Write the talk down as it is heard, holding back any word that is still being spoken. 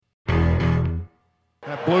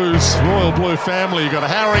Blues, Royal Blue family. You got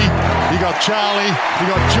Harry, you got Charlie, you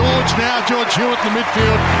got George now. George Hewitt in the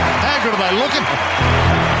midfield. How good are they looking?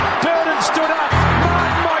 Durden stood up.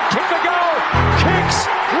 Martin might kick a goal.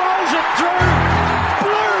 Kicks, rolls it through.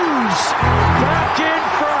 Blues back in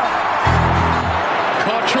front.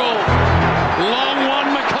 Cottrell, long one.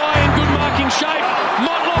 Mackay in good marking shape.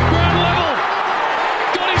 Motlop ground level.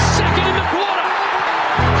 Got his second in the quarter.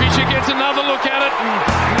 Fisher gets another look at it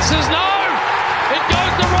and says no. It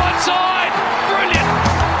goes the right side. Brilliant.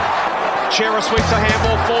 Chera sweeps a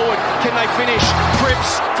handball forward. Can they finish?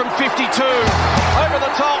 Cripps from 52. Over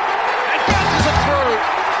the top. And bounces it through.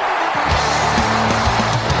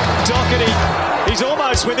 Doherty. He's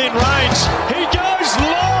almost within range. He goes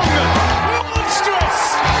long.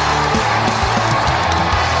 Monstrous.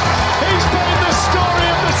 He's been the story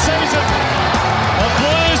of the season. The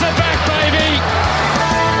Blues are back, baby.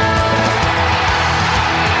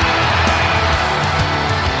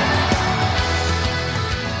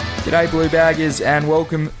 G'day Blue Baggers and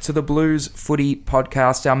welcome to the Blues Footy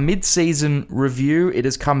Podcast, our mid-season review. It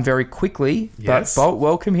has come very quickly, Yes. but Bolt,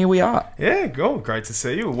 welcome, here we are. Yeah, cool. Great to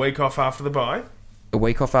see you. A week off after the bye. A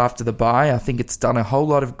week off after the bye. I think it's done a whole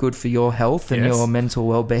lot of good for your health and Yes. your mental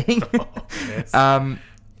well-being. Yes.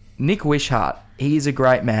 Nic Wishart, he is a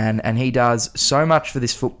great man and he does so much for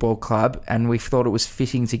this football club, and we thought it was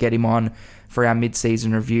fitting to get him on for our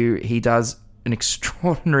mid-season review. He does an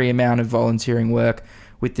extraordinary amount of volunteering work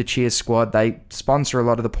with the Cheer Squad. They sponsor a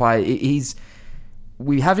lot of the play.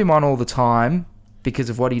 We have him on all the time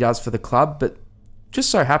because of what he does for the club, but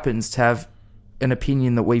just so happens to have an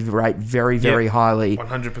opinion that we rate very, very highly.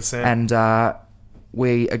 100%. And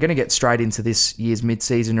we are going to get straight into this year's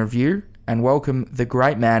mid-season review and welcome the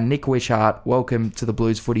great man, Nic Wishart. Welcome to the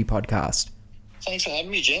Blues Footy Podcast. Thanks for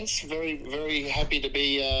having me, gents. Very, very happy to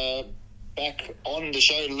be back on the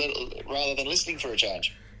show rather than listening for a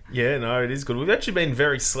change. Yeah, no, it is good. We've actually been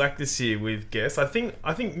very slack this year with guests. I think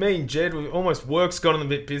me and Jed, work's gotten a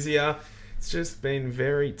bit busier. It's just been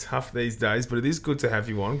very tough these days, but it is good to have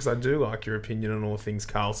you on because I do like your opinion on all things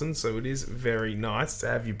Carlson, so it is very nice to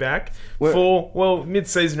have you back for,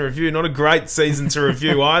 mid-season review. Not a great season to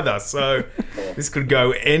review either, so this could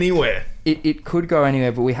go anywhere. It could go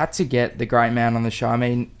anywhere, but we had to get the great man on the show. I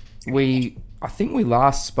mean, I think we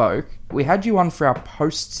last spoke. We had you on for our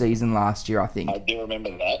post-season last year, I think. I do remember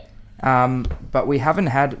that. But we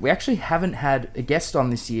actually haven't had a guest on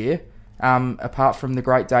this year, apart from the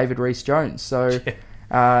great David Rees-Jones. So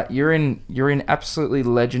you're in absolutely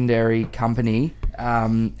legendary company,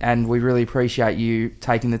 and we really appreciate you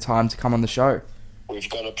taking the time to come on the show. We've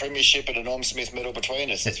got a premiership and a Norm Smith medal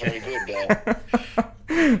between us. That's very good.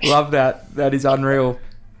 Love that. That is unreal.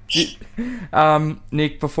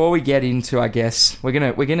 Nic, before we get into, I guess, we're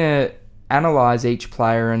gonna analyse each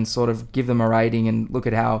player and sort of give them a rating and look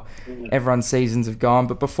at how everyone's seasons have gone.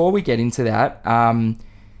 But before we get into that,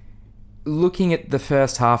 looking at the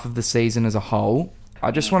first half of the season as a whole,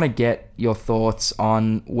 I just want to get your thoughts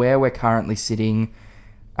on where we're currently sitting,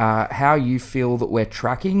 how you feel that we're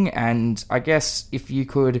tracking, and I guess if you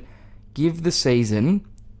could give the season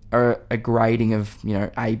a grading of,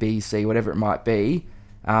 A, B, C, whatever it might be.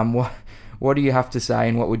 What do you have to say,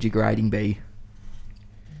 and what would your grading be?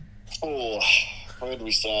 Oh, where do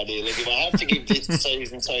we start here? Look, if I have to give this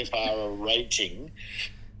season so far a rating,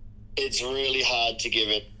 it's really hard to give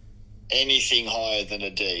it anything higher than a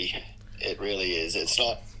D. It really is. It's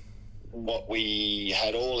not what we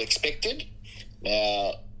had all expected.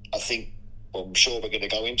 Now, I'm sure we're going to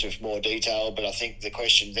go into more detail, but I think the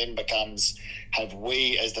question then becomes, have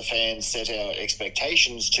we as the fans set our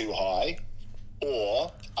expectations too high?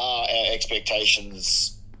 Or are our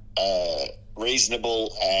expectations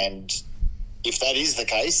reasonable? And if that is the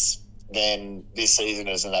case, then this season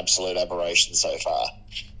is an absolute aberration so far.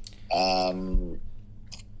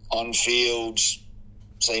 On field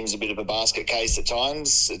seems a bit of a basket case at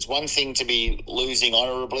times. It's one thing to be losing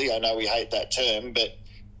honourably. I know we hate that term, but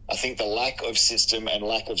I think the lack of system and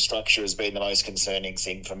lack of structure has been the most concerning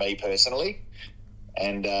thing for me personally.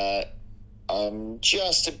 And I'm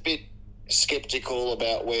just a bit sceptical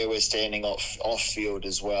about where we're standing off field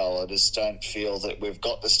as well. I just don't feel that we've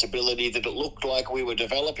got the stability that it looked like we were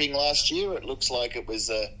developing last year. It looks like it was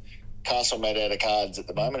a castle made out of cards at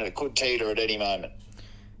the moment. It could teeter at any moment.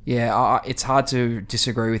 Yeah, it's hard to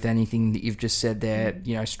disagree with anything that you've just said there.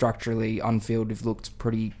 Structurally, on field, we've looked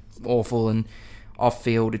pretty awful, and off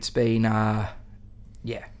field, it's been,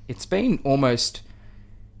 it's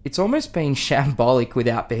almost been shambolic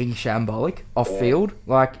without being shambolic off field.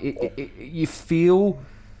 Like you feel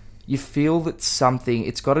that something.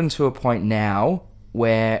 It's gotten to a point now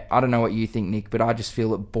where I don't know what you think, Nic, but I just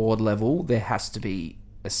feel at board level there has to be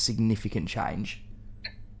a significant change?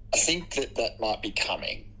 I think that might be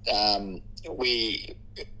coming. I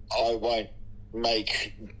won't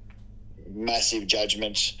make massive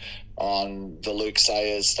judgment on the Luke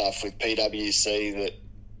Sayers stuff with PwC that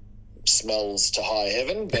smells to high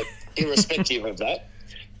heaven, but irrespective of that,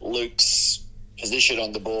 Luke's position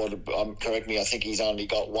on the board, correct me, I think he's only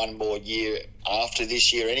got one more year after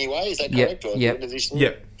this year anyway, is that correct? Yep.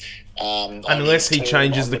 Yep. Unless he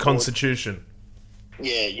changes the constitution.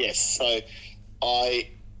 Yes. So I'm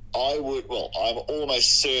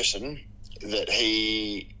almost certain that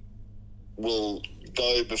he will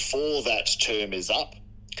go before that term is up,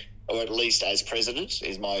 or at least as president,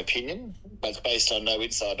 is my opinion. That's based on no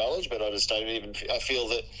inside knowledge, but I just don't even... I feel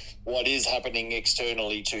that what is happening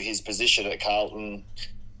externally to his position at Carlton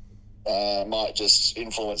might just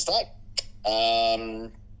influence that.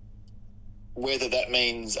 Whether that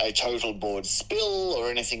means a total board spill or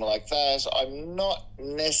anything like that, I'm not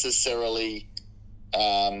necessarily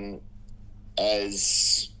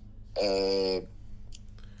as...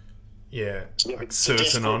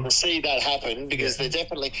 certain on. To see that happen, because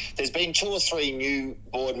there's been 2 or 3 new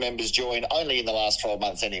board members join only in the last 12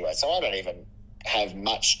 months anyway, so I don't even have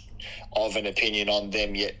much of an opinion on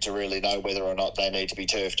them yet to really know whether or not they need to be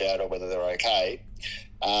turfed out or whether they're okay.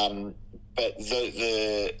 But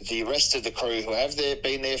the rest of the crew who have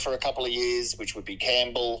been there for a couple of years, which would be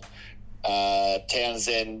Campbell,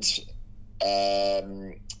 Townsend,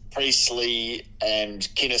 Priestley and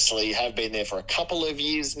Kinnesley, have been there for a couple of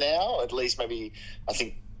years now, at least. Maybe I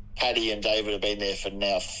think Paddy and David have been there for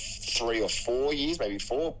now 3 or 4 years, maybe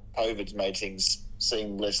 4. COVID's made things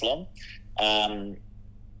seem less long.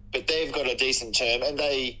 But they've got a decent term, and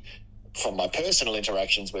they, from my personal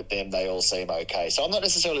interactions with them, they all seem okay. So I'm not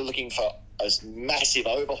necessarily looking for a massive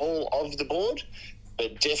overhaul of the board,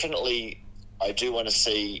 but definitely I do want to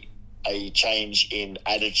see a change in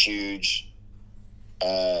attitude.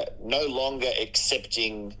 No longer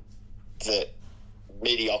accepting that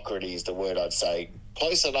mediocrity is the word I'd say.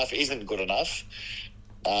 Close enough isn't good enough.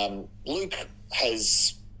 Luke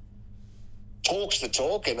has talked the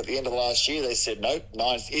talk, and at the end of last year they said, nope,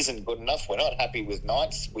 9th isn't good enough. We're not happy with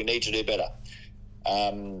 9th. We need to do better.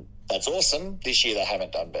 That's awesome. This year they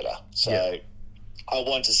haven't done better. So I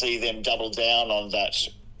want to see them double down on that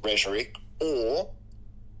rhetoric, or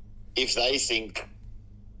if they think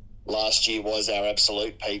last year was our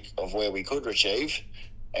absolute peak of where we could achieve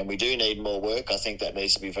and we do need more work, I think that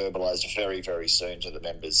needs to be verbalised very, very soon to the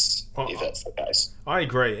members, if that's the case. I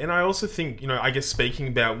agree. And I also think, I guess speaking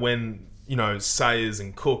about when, Sayers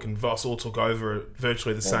and Cook and Voss all took over at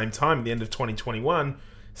virtually the same time at the end of 2021,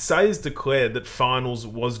 Sayers declared that finals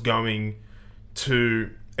was going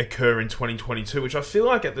to occur in 2022, which I feel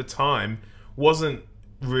like at the time wasn't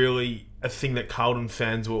really a thing that Carlton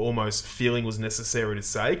fans were almost feeling was necessary to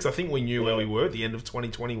say, because I think we knew where we were at the end of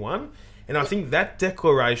 2021, and I think that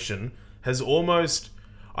declaration has almost...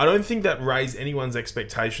 I don't think that raised anyone's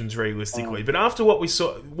expectations realistically, but after what we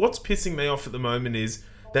saw, what's pissing me off at the moment is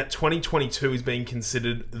that 2022 is being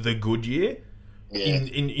considered the good year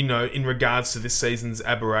in regards to this season's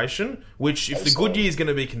aberration, which if the good year is going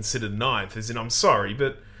to be considered 9th, as in, I'm sorry,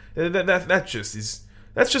 but that just is...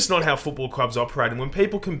 That's just not how football clubs operate. And when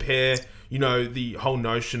people compare, the whole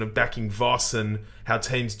notion of backing Voss and how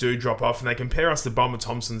teams do drop off, and they compare us to Bomber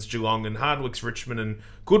Thompson's Geelong and Hardwick's Richmond and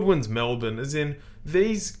Goodwin's Melbourne, as in,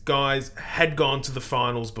 these guys had gone to the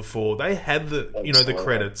finals before. They had the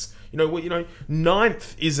credits.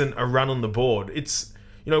 9th isn't a run on the board. It's,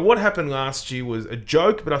 what happened last year was a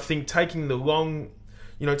joke, but I think taking the long,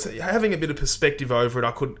 having a bit of perspective over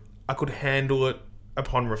it, I could handle it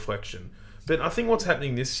upon reflection. But I think what's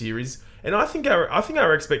happening this year is, and I think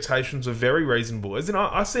our expectations are very reasonable. As in,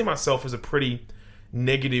 I see myself as a pretty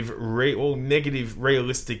negative,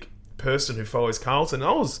 realistic person who follows Carlton.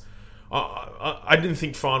 I didn't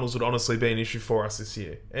think finals would honestly be an issue for us this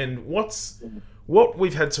year. And what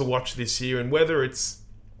we've had to watch this year, and whether it's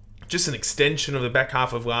just an extension of the back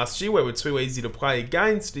half of last year where we're too easy to play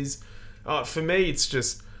against, is for me it's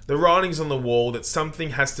just the writing's on the wall that something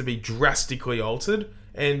has to be drastically altered.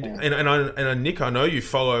 And Nick, I know you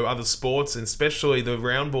follow other sports, and especially the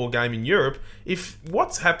round ball game in Europe. If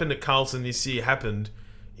what's happened at Carlton this year happened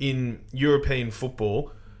in European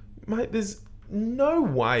football, mate, there's no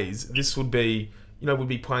ways this would be, would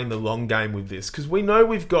be playing the long game with this, because we know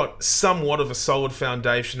we've got somewhat of a solid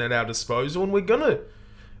foundation at our disposal, and we're gonna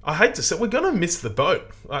miss the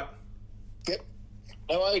boat. Yep.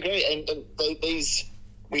 No, I agree. And these...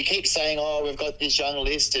 We keep saying, we've got this young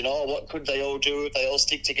list, and what could they all do if they all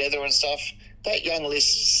stick together and stuff. that young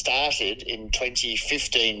list started in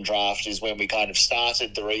 2015 draft is when we kind of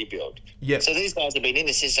started the rebuild. Yep. So these guys have been in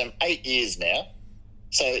the system 8 years now.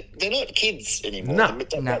 So they're not kids anymore. No.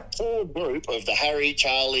 That core group of the Harry,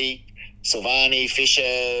 Charlie, Silvani,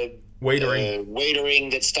 Fisher,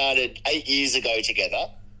 Wiedering that started 8 years ago together,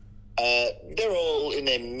 they're all in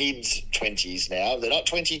their mid-20s now. They're not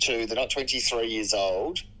 22. They're not 23 years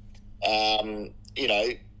old. You know,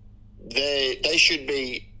 they should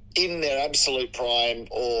be in their absolute prime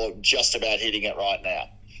or just about hitting it right now.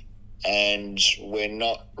 And we're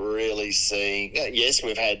not really seeing... Yes,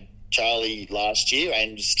 we've had Charlie last year,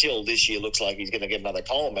 and still this year looks like he's going to get another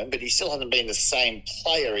Coleman, but he still hasn't been the same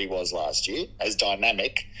player he was last year, as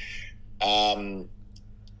dynamic.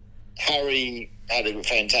 Harry had a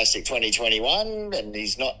fantastic 2021, and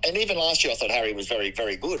he's not... And even last year I thought Harry was very,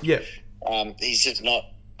 very good. Yeah. He's just not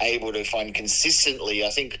able to find consistently... I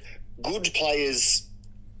think good players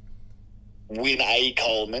win a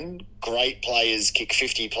Coleman. Great players kick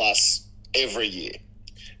 50-plus every year.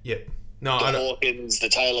 Yeah. No, the Hawkins, the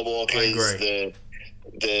Taylor Walkers,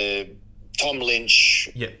 the Tom Lynch,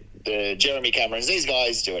 the Jeremy Camerons. These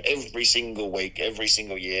guys do it every single week, every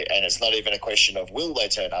single year, and it's not even a question of will they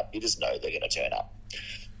turn up. You just know they're going to turn up.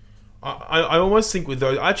 I almost think with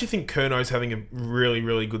those... I actually think Curno's having a really,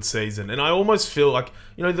 really good season, and I almost feel like,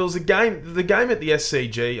 you know, there was the game at the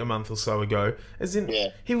SCG a month or so ago, as in,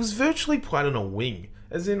 he was virtually playing on a wing.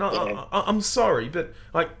 As in, I'm sorry, but,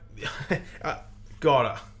 like,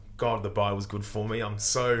 God, the bye was good for me. I'm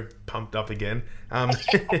so pumped up again.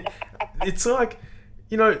 It's like,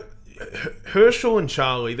 you know, Herschel and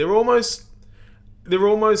Charlie, they're almost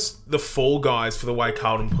the fall guys for the way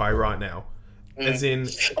Carlton play right now. As in,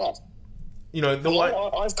 you know,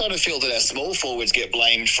 I've kind of feel that our small forwards get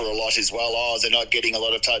blamed for a lot as well. Oh, they're not getting a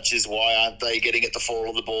lot of touches. Why aren't they getting at the fall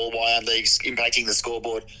of the ball? Why aren't they impacting the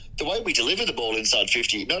scoreboard? The way we deliver the ball inside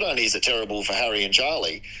 50, not only is it terrible for Harry and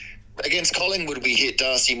Charlie, against Collingwood, we hit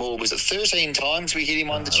Darcy Moore. Was it 13 times we hit him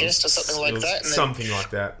on the chest or something like that? And something like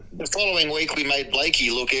that. The following week, we made Blakey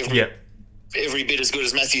look every bit as good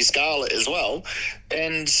as Matthew Scarlett as well.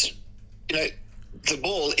 And, you know, the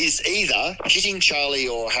ball is either hitting Charlie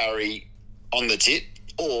or Harry on the tip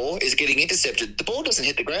or is getting intercepted. The ball doesn't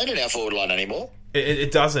hit the ground in our forward line anymore.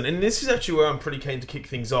 It doesn't. And this is actually where I'm pretty keen to kick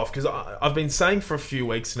things off, because I've been saying for a few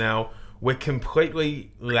weeks now, we're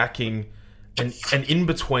completely lacking an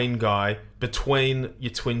in-between guy between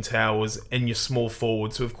your Twin Towers and your small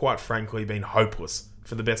forwards who have quite frankly been hopeless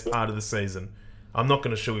for the best part of the season. I'm not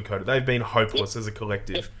going to sugarcoat it. They've been hopeless as a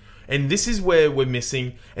collective. And this is where we're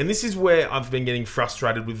missing, and this is where I've been getting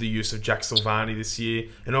frustrated with the use of Jack Silvani this year,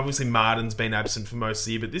 and obviously Martin's been absent for most of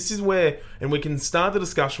the year, but this is where, and we can start the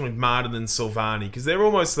discussion with Martin and Silvani, because they're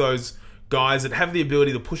almost those guys that have the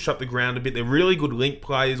ability to push up the ground a bit. They're really good link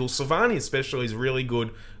players, or Silvani especially is really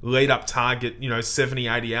good lead-up target, 70,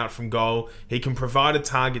 80 out from goal. He can provide a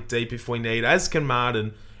target deep if we need, as can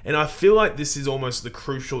Martin. And I feel like this is almost the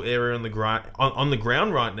crucial area on the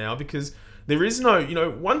ground right now, because there is no,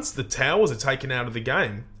 once the Towers are taken out of the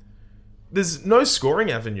game, there's no scoring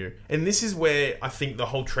avenue. And this is where I think the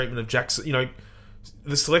whole treatment of Jack,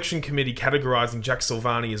 the selection committee categorising Jack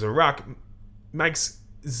Silvani as a ruck makes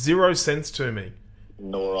zero sense to me.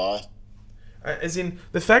 Nor I. As in,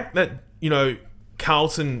 the fact that,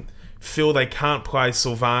 Carlton feel they can't play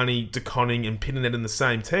Silvani, De Koning and Pitternet in the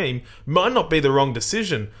same team might not be the wrong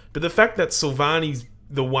decision, but the fact that Silvani's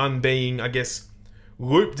the one being, I guess,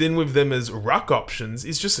 looped in with them as ruck options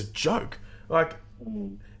is just a joke. Like,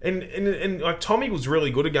 and like Tommy was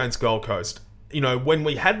really good against Gold Coast. When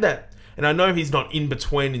we had that, and I know he's not in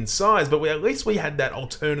between in size, but at least we had that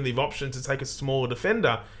alternative option to take a smaller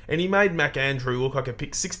defender, and he made Mac Andrew look like a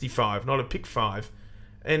pick 65, not a pick 5.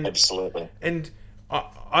 And absolutely. And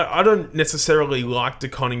I don't necessarily like De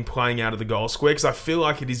Koning playing out of the goal square, because I feel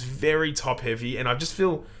like it is very top heavy, and I just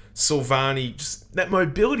feel Silvani, just that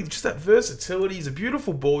mobility, just that versatility, he's a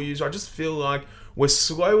beautiful ball user. I just feel like we're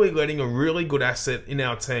slowly letting a really good asset in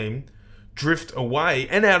our team drift away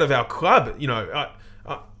and out of our club.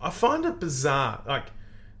 I find it bizarre, like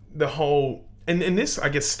the whole, and this I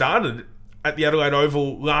guess started at the Adelaide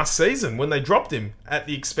Oval last season when they dropped him at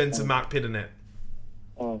the expense of Mark Pitternet.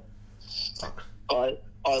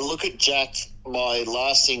 I look at Jack, my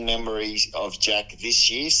lasting memory of Jack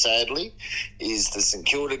this year, sadly, is the St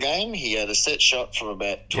Kilda game. He had a set shot from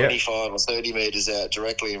about 25 or 30 metres out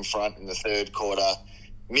directly in front in the third quarter.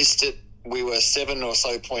 Missed it. We were 7 or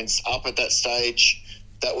so points up at that stage.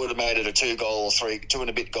 That would have made it a 2-goal or 2 and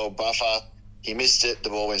a bit goal buffer. He missed it. The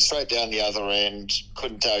ball went straight down the other end.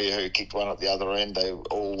 Couldn't tell you who kicked one at the other end. They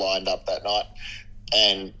all lined up that night.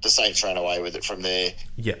 And the Saints ran away with it from there.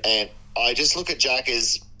 Yeah. And I just look at Jack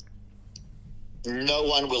as no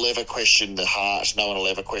one will ever question the heart. No one will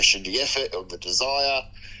ever question the effort or the desire.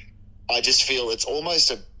 I just feel it's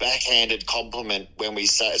almost a backhanded compliment when we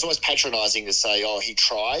say, it's almost patronising to say, oh, he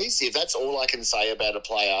tries. If that's all I can say about a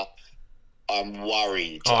player, I'm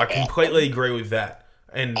worried. I completely agree with that.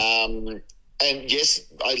 And yes,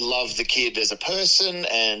 I love the kid as a person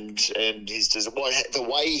and the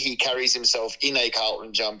way he carries himself in a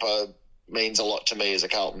Carlton jumper means a lot to me as a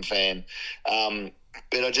Carlton fan.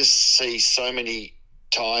 But I just see so many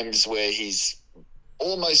times where he's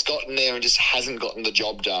almost gotten there and just hasn't gotten the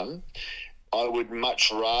job done. I would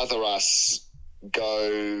much rather us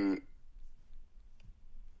go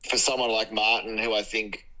for someone like Martin, who I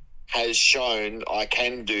think has shown I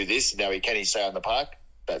can do this. Now, can he stay on the park?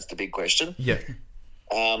 That's the big question. Yeah.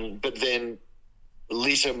 But then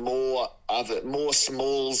litter more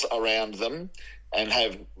smalls around them and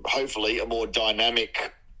have hopefully a more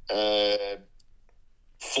dynamic,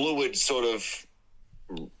 fluid sort of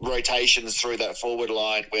rotations through that forward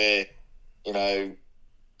line where,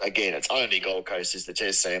 again, it's only Gold Coast is the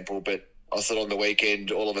test sample, but I thought on the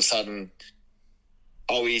weekend, all of a sudden,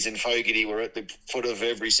 Owies and Fogarty were at the foot of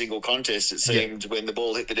every single contest, it seemed. When the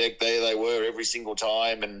ball hit the deck, there they were every single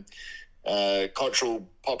time. And Cottrell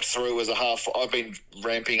popped through as a half. I've been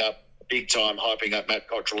ramping up big time, hyping up Matt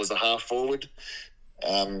Cottrell as a half forward.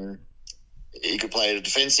 He could play a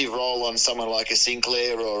defensive role on someone like a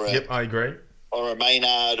Sinclair or I agree. Or a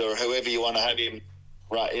Maynard or whoever you want to have him,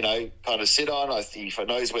 right? Kind of sit on. I think he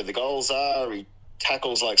knows where the goals are. He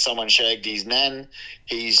tackles like someone shagged his nan.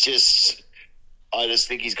 I just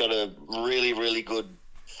think he's got a really, really good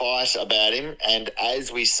fight about him. And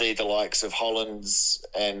as we see the likes of Hollands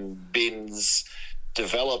and Binns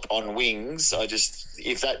develop on wings,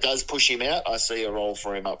 if that does push him out, I see a role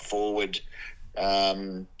for him up forward.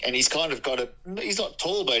 And he's kind of he's not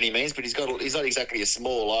tall by any means, but he's not exactly a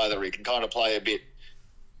small either. He can kind of play a bit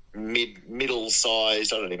middle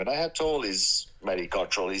sized. I don't even know how tall is Matty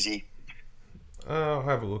Cottrell. Is he? I'll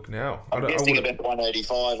have a look now. I'm guessing about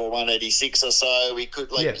 185 or 186 or so. We could,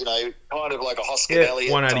 kind of like a Hoskin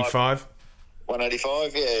Elliott 185. Type.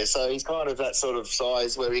 185, yeah. So he's kind of that sort of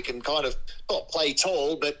size where he can kind of not play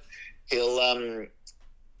tall, but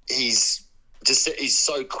he's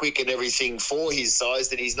so quick and everything for his size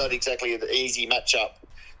that he's not exactly an easy matchup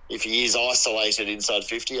if he is isolated inside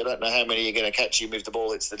 50. I don't know how many you're going to catch him if the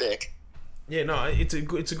ball hits the deck. Yeah, no, it's a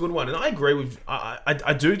good one, and I agree with.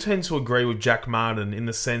 I do tend to agree with Jack Martin in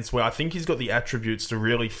the sense where I think he's got the attributes to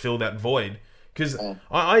really fill that void. Because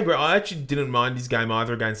I agree, I actually didn't mind his game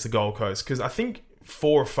either against the Gold Coast because I think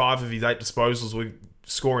 4 or 5 of his 8 disposals were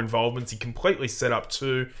score involvements. He completely set up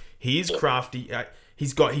 2. He is crafty.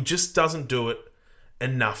 He just doesn't do it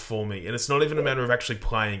enough for me, and it's not even a matter of actually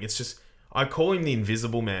playing. It's just I call him the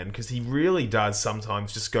invisible man because he really does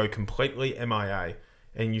sometimes just go completely MIA.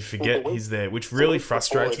 And you forget he's there, which really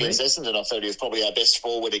frustrates me. Against Essendon, I thought he was probably our best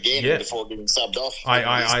forward again before getting subbed off.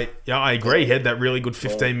 I agree. He had that really good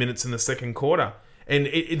 15 minutes in the second quarter. And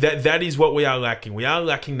that is what we are lacking. We are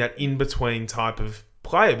lacking that in-between type of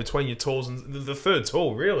player between your talls and the third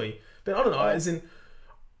tall, really. But I don't know,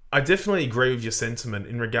 I definitely agree with your sentiment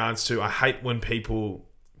in regards to I hate when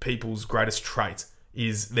people's greatest trait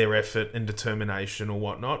is their effort and determination or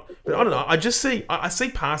whatnot. But I don't know. I see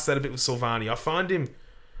past that a bit with Silvani.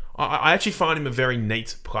 I actually find him a very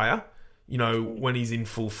neat player. When he's in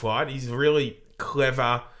full flight, he's really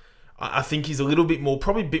clever. I think he's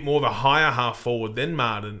probably a bit more of a higher half forward than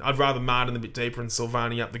Martin. I'd rather Martin a bit deeper and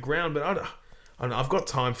Silvani up the ground. But I don't know, I've got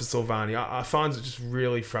time for Silvani. I find it just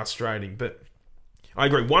really frustrating. But I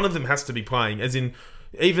agree. One of them has to be playing, as in.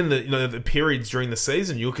 Even the periods during the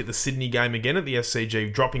season, you look at the Sydney game again at the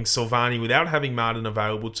SCG, dropping Silvani without having Martin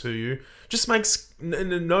available to you, just makes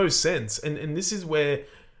no sense. And this is where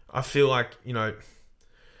I feel like,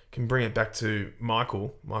 can bring it back to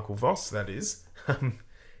Michael Voss, that is.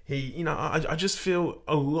 I just feel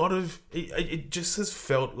a lot of, it just has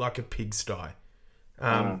felt like a pigsty.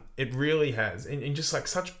 It really has. And just like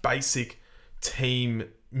such basic team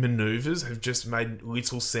maneuvers have just made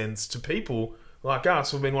little sense to people like us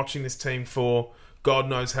who've been watching this team for God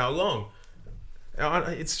knows how long.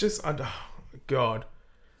 It's just, God.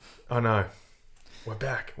 I know. We're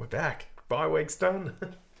back. Bye week's done.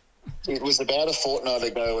 It was about a fortnight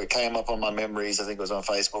ago. It came up on my memories. I think it was on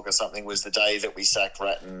Facebook or something. Was the day that we sacked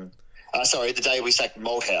Ratton. The day we sacked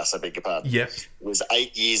Malthouse. I beg your pardon. Yeah. It was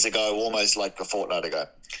 8 years ago, almost like a fortnight ago.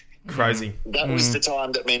 Crazy. That was the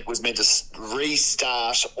time that was meant to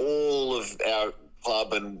restart all of our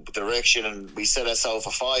club and direction, and we set ourselves a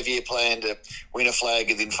 5-year plan to win a flag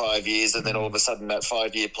within 5 years, and then all of a sudden that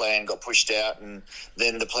 5-year plan got pushed out, and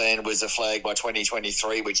then the plan was a flag by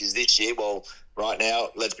 2023, which is this year. Well, right now,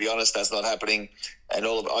 let's be honest, that's not happening, and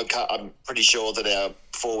I'm pretty sure that our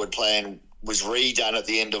forward plan was redone at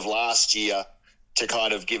the end of last year to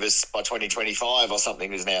kind of give us by 2025 or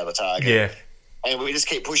something is now the target. Yeah. And we just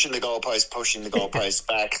keep pushing the goalpost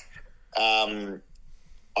back.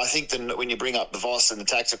 I think that when you bring up the Voss and the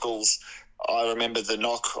tacticals, I remember the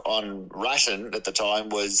knock on Ratton at the time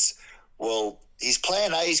was, well, his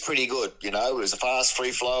plan A is pretty good. You know, it was a fast,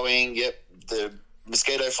 free-flowing, the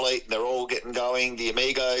Mosquito fleet, they're all getting going, the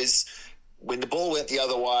Amigos. When the ball went the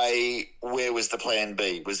other way, where was the plan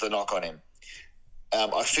B? Was the knock on him?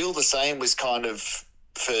 I feel the same was kind of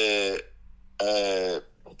for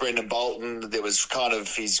Brendan Bolton. There was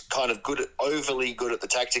he's kind of overly good at the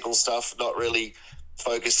tactical stuff, not really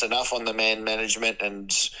focused enough on the man management,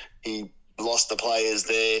 and he lost the players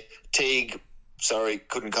there. Teague,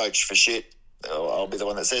 couldn't coach for shit. I'll be the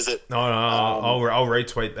one that says it. No, I'll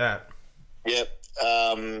retweet that. Yep.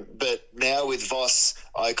 But now with Voss,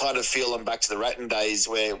 I kind of feel I'm back to the Ratton days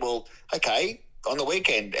where, well, okay, on the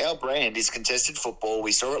weekend, our brand is contested football.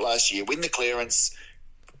 We saw it last year. Win the clearance,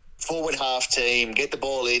 forward half team, get the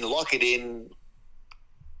ball in, lock it in,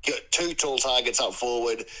 get 2 tall targets up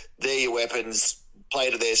forward. They're your weapons. Play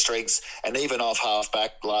to their strengths, and even off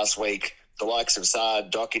half-back last week, the likes of Saad,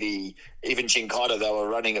 Doherty, even Chincotta, they were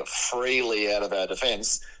running it freely out of our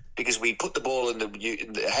defence because we put the ball in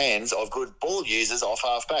the hands of good ball users off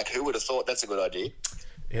half-back. Who would have thought that's a good idea?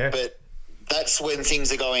 Yeah. But that's when things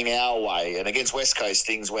are going our way, and against West Coast,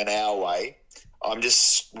 things went our way. I'm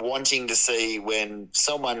just wanting to see when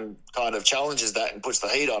someone kind of challenges that and puts the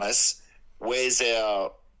heat on us, where's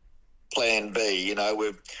our plan B? You know,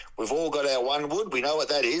 we've all got our one wood. We know what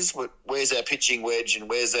that is. Where's our pitching wedge and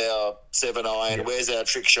where's our 7-iron? Yeah. Where's our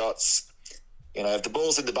trick shots? You know, if the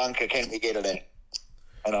ball's in the bunker, can we get it in?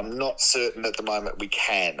 And I'm not certain at the moment we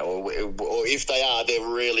can, or if they are, they're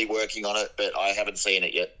really working on it, but I haven't seen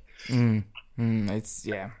it yet.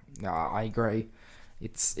 I agree.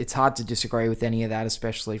 It's hard to disagree with any of that,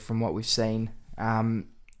 especially from what we've seen. I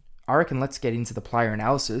reckon let's get into the player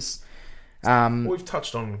analysis. We've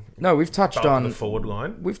touched on the forward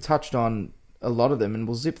line. We've touched on a lot of them, and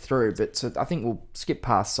we'll zip through. But so I think we'll skip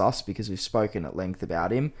past Sauce because we've spoken at length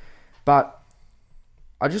about him. But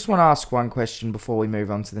I just want to ask one question before we move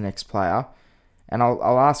on to the next player, and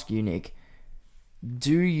I'll ask you, Nick.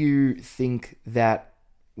 Do you think that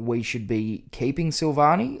we should be keeping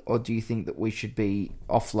Silvani, or do you think that we should be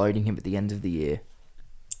offloading him at the end of the year?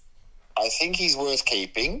 I think he's worth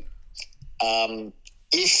keeping.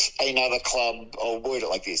 If another club, I'll word it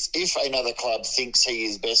like this, if another club thinks he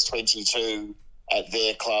is best 22 at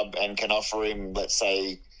their club and can offer him, let's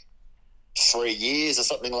say, 3 years or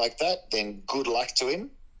something like that, then good luck to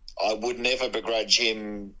him. I would never begrudge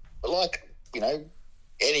him, like, you know,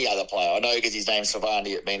 any other player. I know because his name's Silvani,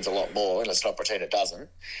 it means a lot more, and let's not pretend it doesn't.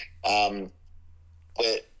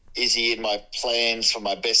 But is he in my plans for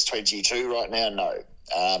my best 22 right now? No.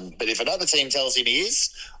 But if another team tells him he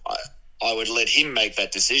is, I would let him make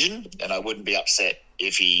that decision, and I wouldn't be upset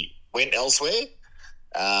if he went elsewhere.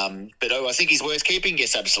 But I think he's worth keeping.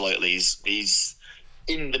 Yes, absolutely. He's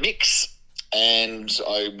in the mix, and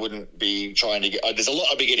I wouldn't be trying to get... there's a lot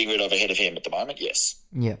I'd be getting rid of ahead of him at the moment, yes.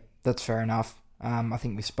 Yeah, that's fair enough. I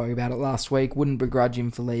think we spoke about it last week. Wouldn't begrudge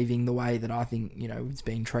him for leaving the way that I think, you know, he's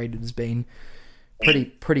been treated has been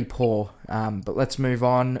pretty poor. But let's move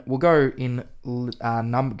on. We'll go in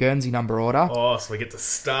Guernsey number order. Oh, so we get to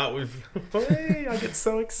start with... I get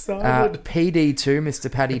so excited. PD2,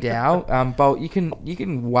 Mr. Paddy Dow. Bolt, you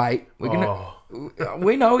can wait. We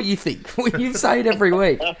know what you think. You say it every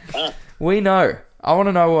week. We know. I want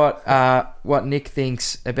to know what Nick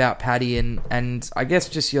thinks about Paddy and I guess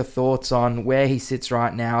just your thoughts on where he sits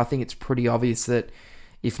right now. I think it's pretty obvious that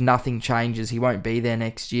if nothing changes, he won't be there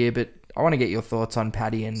next year. But I want to get your thoughts on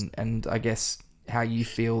Paddy and I guess how you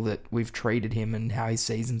feel that we've treated him and how his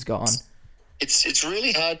season's gone. It's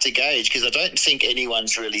really hard to gauge because I don't think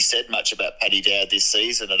anyone's really said much about Paddy Dowd this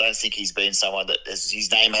season. I don't think he's been someone that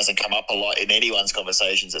his name hasn't come up a lot in anyone's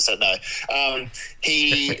conversations. I said no.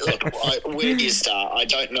 Where do you start? I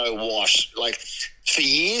don't know what. Like for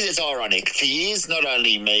years, it's ironic. For years, not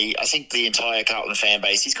only me, I think the entire Carlton fan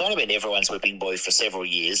base. He's kind of been everyone's whipping boy for several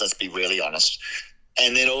years. Let's be really honest.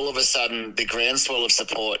 And then all of a sudden, the groundswell of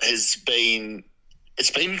support has been.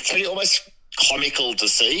 It's been pretty almost comical to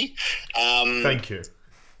see. Thank you.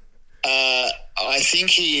 I think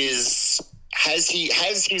he is. Has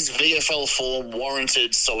his VFL form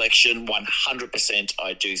warranted selection? 100%.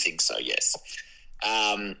 I do think so. Yes.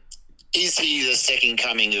 Is he the second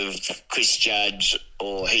coming of Chris Judge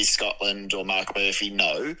or Heath Scotland or Mark Murphy?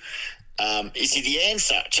 No. Is he the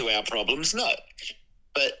answer to our problems? No.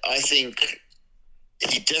 But I think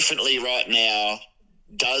he definitely right now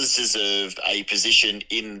does deserve a position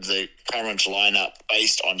in the current lineup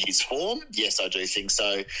based on his form. Yes, I do think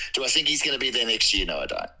so. Do I think he's going to be there next year? No, I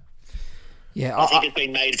don't. Yeah, I think it's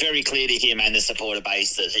been made very clear to him and the supporter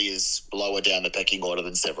base that he is lower down the pecking order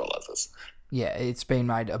than several others. Yeah, it's been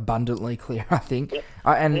made abundantly clear, I think.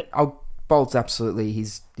 Yep. Bolt's absolutely,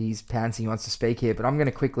 he's pouncing, he wants to speak here, but I'm going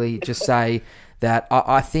to quickly just say that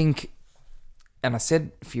I think, and I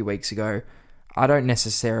said a few weeks ago, I don't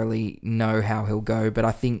necessarily know how he'll go, but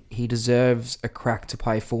I think he deserves a crack to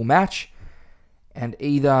play full match. And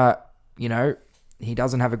either, he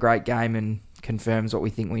doesn't have a great game and confirms what we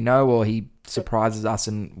think we know, or he surprises us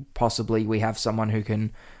and possibly we have someone who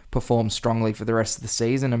can perform strongly for the rest of the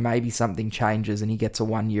season, and maybe something changes and he gets a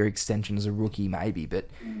 1-year extension as a rookie, maybe. But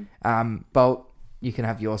Bolt, you can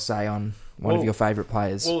have your say on one of your favourite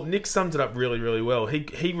players. Well, Nick summed it up really, really well.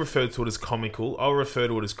 He referred to it as comical. I'll refer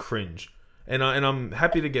to it as cringe. And I'm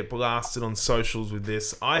happy to get blasted on socials with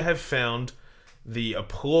this. I have found the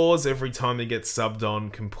applause every time he gets subbed on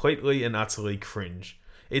completely and utterly cringe.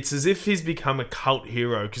 It's as if he's become a cult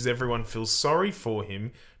hero because everyone feels sorry for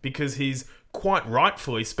him because he's quite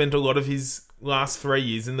rightfully spent a lot of his last 3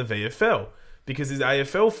 years in the VFL because his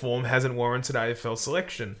AFL form hasn't warranted AFL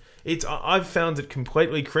selection. I've found it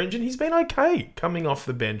completely cringe, and he's been okay coming off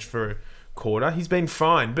the bench for a quarter. He's been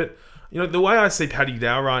fine. But, the way I see Paddy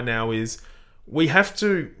Dow right now is we have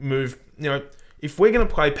to move, if we're going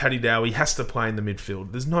to play Paddy Dow, he has to play in the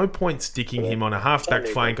midfield. There's no point sticking him on a half-back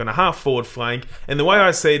flank, on a half-forward flank. And the way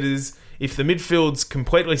I see it is, if the midfield's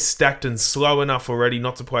completely stacked and slow enough already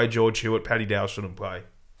not to play George Hewitt, Paddy Dow shouldn't play.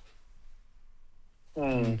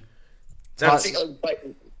 I think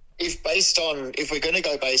if we're going to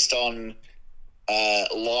go based on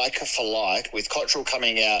like for like, with Cottrell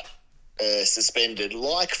coming out suspended,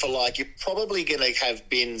 like for like, you're probably going to have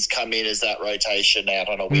Binns come in as that rotation out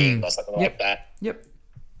on a wing or something like that. Yep.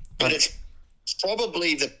 But it's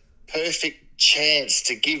probably the perfect chance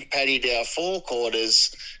to give Paddy Dow 4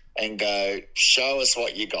 quarters and go, show us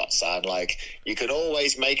what you got, son. Like, you could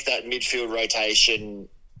always make that midfield rotation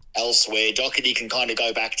elsewhere. Doherty can kind of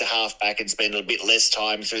go back to halfback and spend a bit less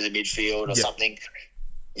time through the midfield or something.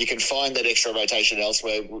 You can find that extra rotation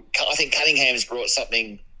elsewhere. I think Cunningham's brought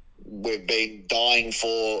something we've been dying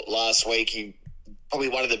for last week. He probably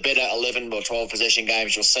one of the better 11 or 12 possession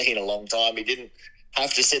games you'll see in a long time. He didn't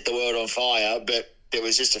have to set the world on fire, but there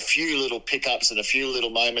was just a few little pickups and a few little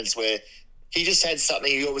moments where he just had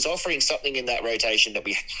something. He was offering something in that rotation that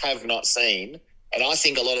we have not seen. And I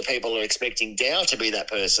think a lot of people are expecting Dow to be that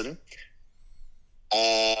person.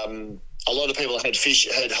 A lot of people had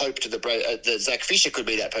hoped that Zach Fisher could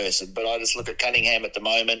be that person, but I just look at Cunningham at the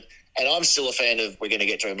moment, and I'm still a fan of, we're going to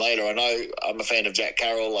get to him later, I know I'm a fan of Jack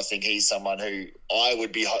Carroll. I think he's someone who I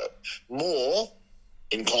would be more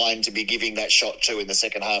inclined to be giving that shot to in the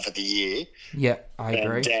second half of the year. Yeah, I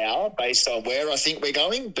agree. Dow, based on where I think we're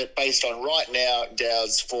going, but based on right now,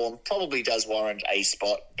 Dow's form probably does warrant a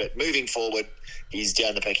spot, but moving forward, he's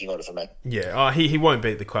down the pecking order for me. Yeah, he won't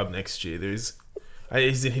beat the club next year.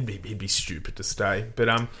 He'd be stupid to stay. But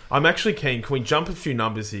I'm actually keen. Can we jump a few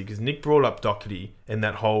numbers here? Because Nick brought up Doherty and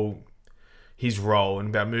that whole his role and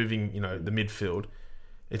about moving, the midfield.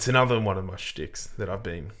 It's another one of my shticks that I've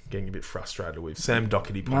been getting a bit frustrated with. Sam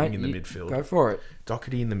Doherty playing in the midfield. Go for it.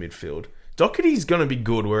 Doherty in the midfield. Doherty's going to be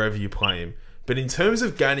good wherever you play him. But in terms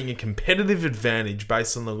of gaining a competitive advantage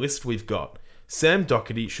based on the list we've got, Sam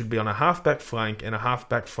Doherty should be on a half-back flank and a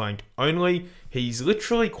half-back flank only. He's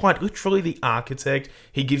quite literally the architect.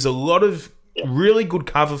 He gives a lot of really good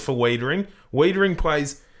cover for Wiedering. Wiedering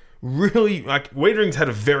plays Wiedering's had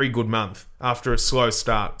a very good month after a slow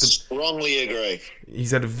start. Strongly agree.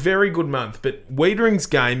 He's had a very good month, but Wiedering's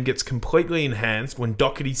game gets completely enhanced when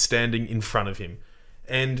Doherty's standing in front of him.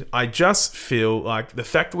 And I just feel like the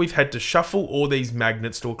fact that we've had to shuffle all these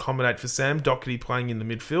magnets to accommodate for Sam Doherty playing in the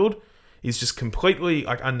midfield is just completely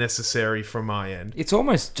unnecessary from my end. It's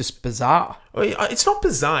almost just bizarre. It's not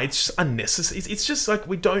bizarre. It's just unnecessary. It's just like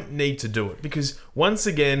we don't need to do it because once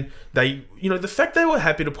again, the fact they were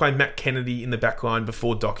happy to play Matt Kennedy in the back line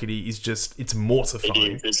before Doherty is just, it's mortifying.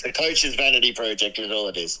 It is. It's the coach's vanity project is all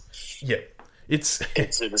it is. Yeah. It's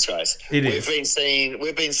a disgrace. We've been seeing,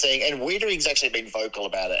 and Wiedering's actually been vocal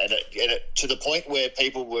about it, and to the point where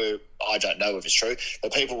people were, I don't know if it's true,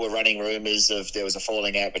 but people were running rumours of there was a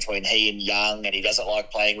falling out between he and Young, and he doesn't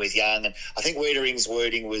like playing with Young. And I think Wiedering's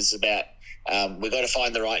wording was about We've got to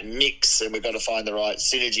find the right mix, and we've got to find the right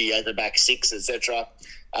synergy at the back six, etc.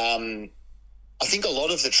 I think a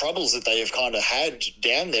lot of the troubles that they have kind of had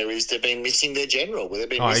down there is they've been missing their general. They've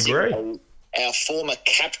been missing our former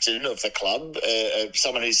captain of the club,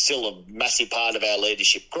 someone who's still a massive part of our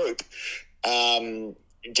leadership group. Down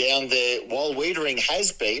there, while Wiedering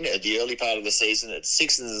has been at the early part of the season at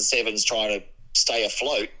 6s and 7s trying to stay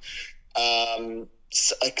afloat, a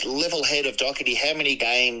level head of Doherty, how many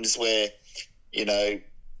games where, late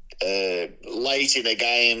in a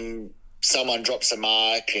game, someone drops a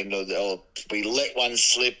mark or we let one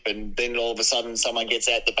slip, and then all of a sudden someone gets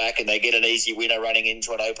out the back and they get an easy winner running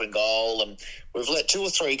into an open goal. And we've let 2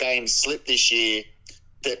 or 3 games slip this year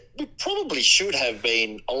that we probably should have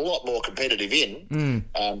been a lot more competitive in.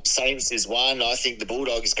 Saints is one. I think the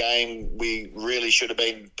Bulldogs game, we really should have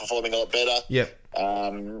been performing a lot better. Yep.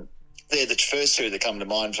 They're the first 2 that come to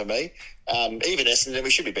mind for me. Even Essendon,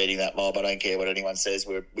 we should be beating that mob. I don't care what anyone says.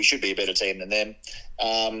 We should be a better team than them.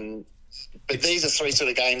 But these are 3 sort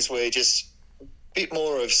of games where just a bit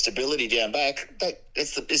more of stability down back.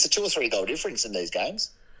 It's a 2 or 3 goal difference in these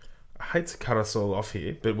games. I hate to cut us all off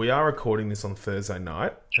here, but we are recording this on Thursday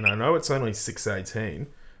night, and I know it's only 6:18,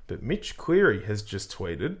 but Mitch Cleary has just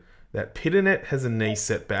tweeted that Pitternet has a knee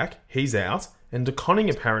setback, he's out, and De Koning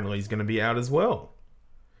apparently is going to be out as well.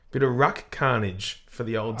 Bit of ruck carnage for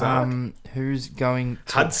the old dark. Who's going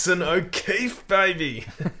to... Hudson O'Keefe, baby!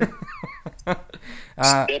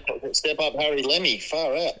 Step up Harry Lemmy,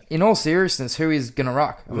 far out. In all seriousness, who is going to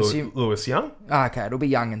ruck? Lewis Young? Okay, it'll be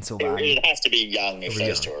Young and Silvani. It has to be Young if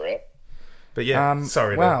those 2 are out. But yeah,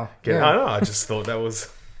 sorry wow, to get... yeah. I know, I just thought that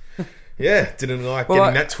was... Yeah, didn't like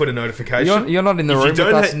getting that Twitter notification. You're not in the room with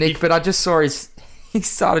us, Nick, but I just saw he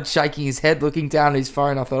started shaking his head, looking down at his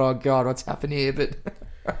phone. I thought, oh, God, what's happened here? But...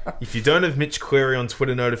 If you don't have Mitch Cleary on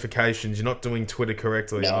Twitter notifications, you're not doing Twitter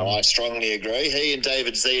correctly. No, I strongly agree. He and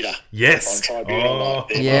David Zeta. Yes. On Tribunal.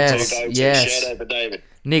 Yes. Shout out to David.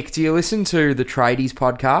 Nick, do you listen to the Tradies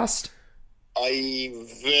podcast? I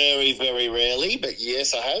very, very rarely, but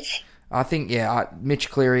yes, I have. I think,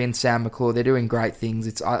 Mitch Cleary and Sam McClure, they're doing great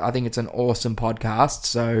things. I think it's an awesome podcast,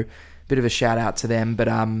 so bit of a shout out to them. But,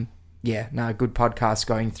 good podcast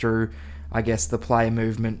going through, I guess, the player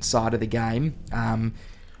movement side of the game.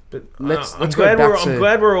 But let's I'm go glad back I'm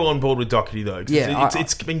glad we're all on board with Doherty, though.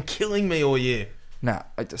 It's been killing me all year. No,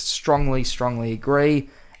 I just strongly agree.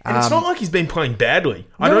 And it's not like he's been playing badly.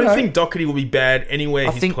 I don't think Doherty will be bad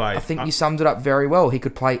anywhere he's played. I think you summed it up very well. He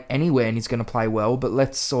could play anywhere and he's going to play well, but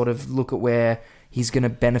let's sort of look at where he's going to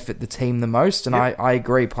benefit the team the most. And I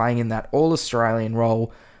agree, playing in that all-Australian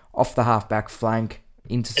role, off the half-back flank,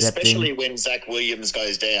 intercepting. Especially when Zach Williams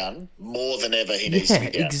goes down, more than ever he needs to be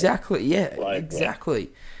down. Exactly. Exactly.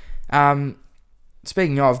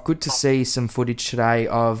 Speaking of, good to see some footage today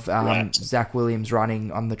of Zach Williams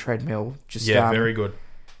running on the treadmill. Very good.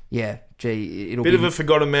 Yeah, it'll be... Bit of a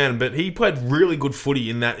forgotten man, but he played really good footy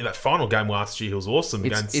in that final game last year. He was awesome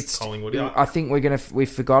against Collingwood. I think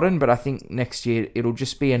we've forgotten, but I think next year it'll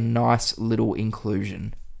just be a nice little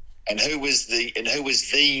inclusion. And who was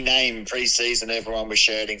the name pre-season? Everyone was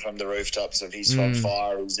shouting from the rooftops of he's on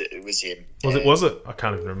fire. It was him. Was it? I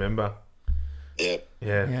can't even remember. Yeah.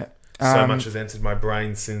 So much has entered my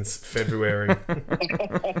brain since February.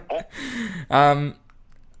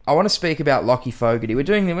 I want to speak about Lockie Fogarty.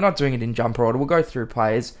 We're not doing it in jumper order. We'll go through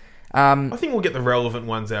players. I think we'll get the relevant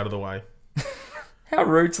ones out of the way. How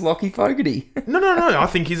rude to Lockie Fogarty. No. I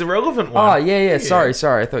think he's a relevant one. Oh, yeah. Sorry.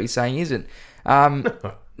 I thought you were saying he isn't.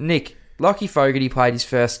 Nick, Lockie Fogarty played his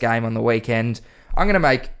first game on the weekend. I'm going to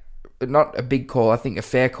make not a big call, I think a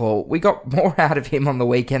fair call. We got more out of him on the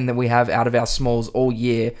weekend than we have out of our smalls all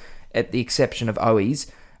year, at the exception of Owies,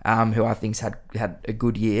 who I think's had a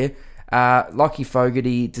good year. Lockie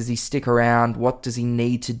Fogarty, does he stick around? What does he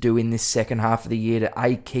need to do in this second half of the year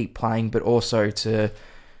to keep playing, but also to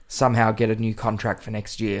somehow get a new contract for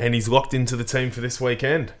next year? And he's locked into the team for this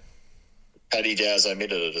weekend. Paddy Dow's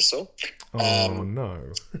omitted it as well.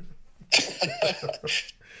 No.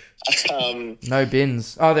 No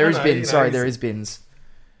Bins. Oh, there is Bins. Sorry, there is Bins.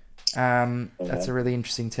 That's a really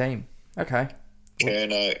interesting team. Okay.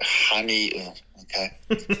 Kerno, Honey. Okay.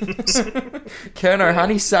 Kerno,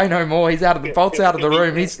 Honey, say no more. He's out of the bolt's out of the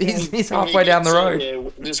room. He's halfway down the road. Yeah,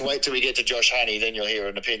 just wait till we get to Josh Honey, then you'll hear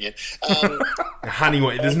an opinion. Honey,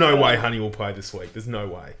 there's no way Honey will play this week. There's no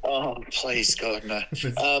way. Oh, please, God, no.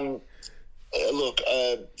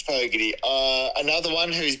 Fogarty, another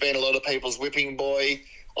one who's been a lot of people's whipping boy.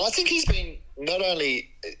 I think he's been not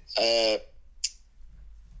only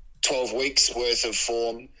 12 weeks worth of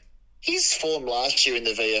form. His form last year in the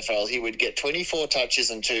VFL, he would get 24 touches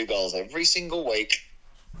and 2 goals every single week.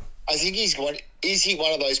 I think he's one. Is he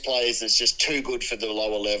one of those players that's just too good for the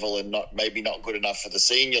lower level and maybe not good enough for the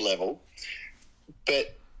senior level?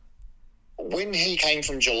 But when he came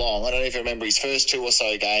from Geelong, I don't know if you remember his first 2 or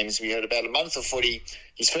so games. We had about a month of footy.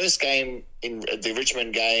 His first game in the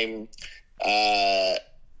Richmond game, I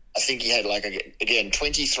think he had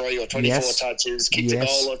 23 or 24 touches, kicked a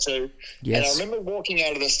goal or two. Yes. And I remember walking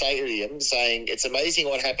out of the stadium saying, it's amazing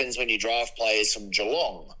what happens when you draft players from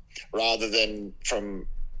Geelong rather than from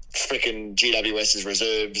frickin' GWS's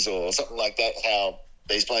reserves or something like that, how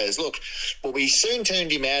these players look. But we soon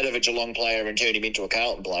turned him out of a Geelong player and turned him into a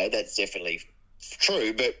Carlton player. That's definitely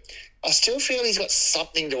true. But I still feel he's got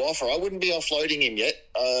something to offer. I wouldn't be offloading him yet,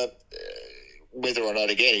 whether or not,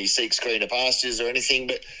 again, he seeks greener pastures or anything.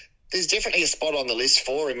 But there's definitely a spot on the list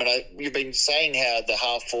for him. And you've been saying how the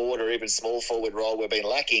half forward or even small forward role we've been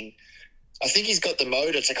lacking. I think he's got the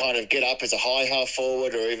motor to kind of get up as a high half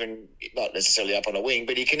forward or even not necessarily up on a wing,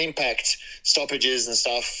 but he can impact stoppages and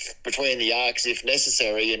stuff between the arcs if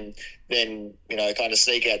necessary and then, kind of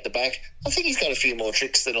sneak out the back. I think he's got a few more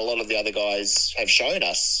tricks than a lot of the other guys have shown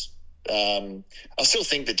us. I still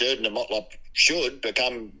think that Durden and Motlop should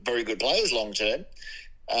become very good players long term.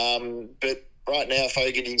 But right now,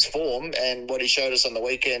 Fogarty's form and what he showed us on the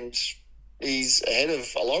weekend, he's ahead of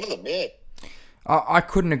a lot of them, yeah. I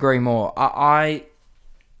couldn't agree more.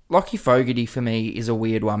 Lockie Fogarty for me is a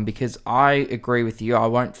weird one because I agree with you. I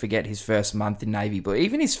won't forget his first month in Navy, but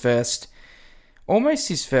even his first 8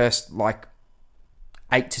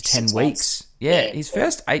 to 10 weeks. Yeah, his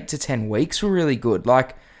first 8 to 10 weeks were really good.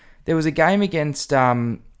 There was a game against,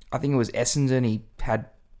 I think it was Essendon. He had,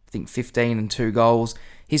 15 and 2 goals.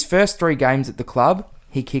 His first 3 games at the club,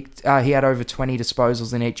 he had over 20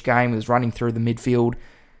 disposals in each game. He was running through the midfield.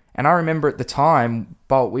 And I remember at the time,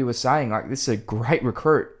 Bolt, we were saying, this is a great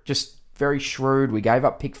recruit, just very shrewd. We gave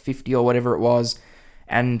up pick 50 or whatever it was.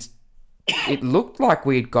 And it looked like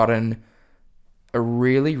we had gotten a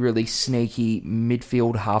really, really sneaky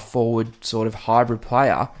midfield, half-forward sort of hybrid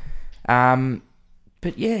player.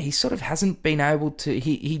 But yeah, he sort of hasn't been able to...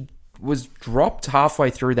 He was dropped halfway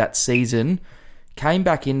through that season, came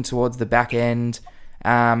back in towards the back end,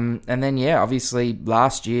 and then, obviously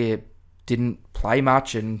last year didn't play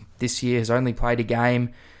much, and this year has only played a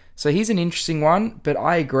game. So he's an interesting one, but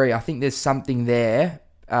I agree. I think there's something there,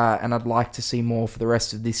 and I'd like to see more for the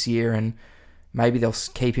rest of this year, and maybe they'll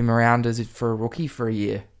keep him around for a rookie for a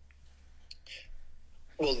year.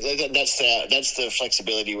 Well, that's the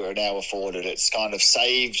flexibility we're now afforded. It's kind of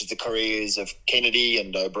saved the careers of Kennedy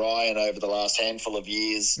and O'Brien over the last handful of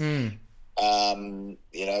years. We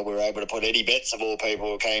were able to put Eddie Betts, of all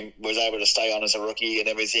people, was able to stay on as a rookie and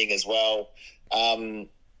everything as well.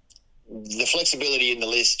 The flexibility in the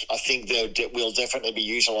list, I think we'll definitely be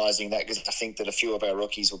utilising that because I think that a few of our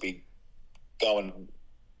rookies will be going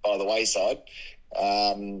by the wayside.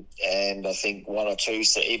 And I think 1 or 2,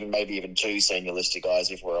 maybe even 2 senior listed guys,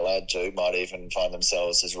 if we're allowed to, might even find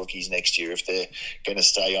themselves as rookies next year if they're going to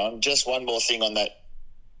stay on. Just one more thing on that.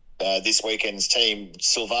 This weekend's team,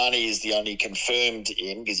 Silvani is the only confirmed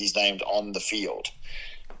in because he's named on the field.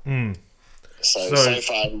 So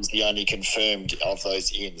far he's the only confirmed of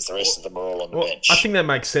those ins. The rest of them are all on the bench. I think that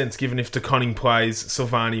makes sense given if De Koning plays,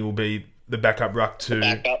 Silvani will be the backup ruck to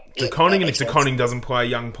De Koning, and if De Koning doesn't play,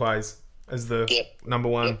 Young plays as the number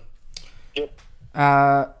one.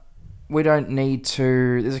 We don't need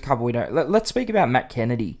to... There's a couple we don't... Let's speak about Matt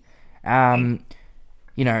Kennedy.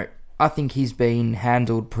 I think he's been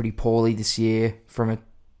handled pretty poorly this year from a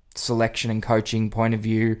selection and coaching point of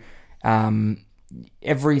view.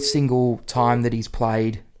 Every single time that he's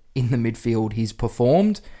played in the midfield, he's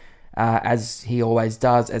performed, as he always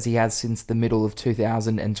does, as he has since the middle of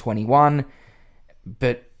 2021.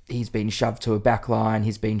 But he's been shoved to a back line.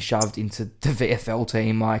 He's been shoved into the VFL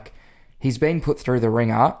team. He's been put through the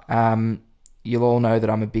ringer. You'll all know that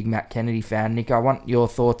I'm a big Matt Kennedy fan. Nick, I want your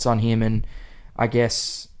thoughts on him and I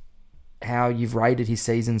guess how you've rated his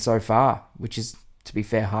season so far, which is, to be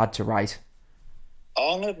fair, hard to rate.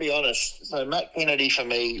 I'm going to be honest. So Matt Kennedy, for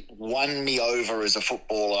me, won me over as a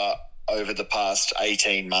footballer over the past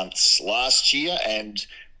 18 months. Last year and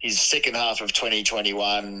his second half of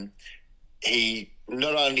 2021, he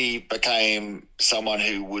not only became someone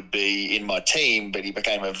who would be in my team, but he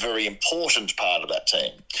became a very important part of that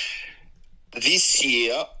team. This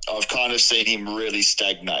year, I've kind of seen him really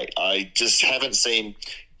stagnate. I just haven't seen...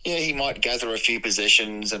 he might gather a few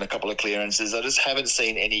possessions and a couple of clearances. I just haven't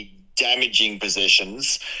seen any damaging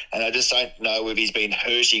possessions, and I just don't know if he's been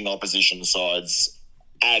hurting opposition sides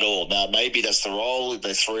at all. Now, maybe that's the role.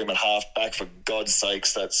 They threw him at half-back. For God's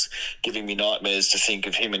sakes, that's giving me nightmares to think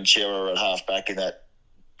of him and Chera at half-back in that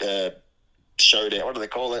showdown. What do they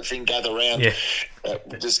call that thing? Gather round. Yeah.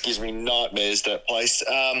 That just gives me nightmares, that place.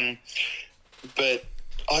 But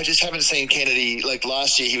I just haven't seen Kennedy. Like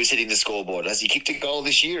last year, he was hitting the scoreboard. Has he kicked a goal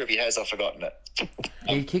this year? If he has, I've forgotten it.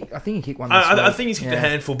 I think he kicked one this I week. think he's kicked a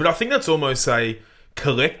handful, but I think that's almost a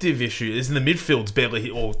collective issue. Is in the midfield's barely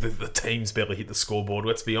hit, or the team's barely hit the scoreboard.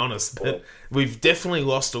 Let's be honest, but we've definitely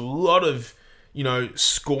lost a lot of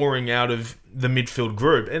scoring out of the midfield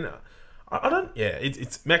group, and I don't. Yeah,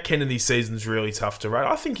 it's Matt Kennedy's season's really tough to rate.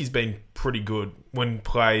 I think he's been pretty good when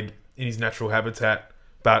played in his natural habitat,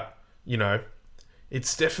 but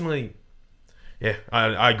it's definitely. Yeah,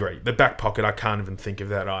 I agree. The back pocket, I can't even think of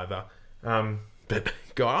that either. But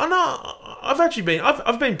God,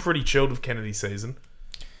 I've been pretty chilled with Kennedy's season.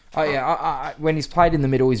 Oh yeah, when he's played in the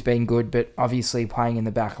middle, he's been good, but obviously playing in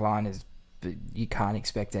the back line you can't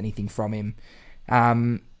expect anything from him.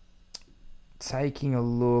 Taking a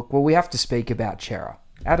look, well, we have to speak about Chera.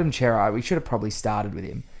 Adam Chera. We should have probably started with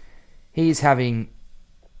him. He is having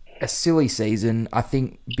a silly season. I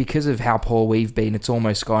think because of how poor we've been, it's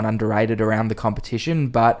almost gone underrated around the competition.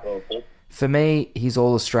 But for me, he's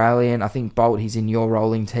all-Australian. I think, Bolt, he's in your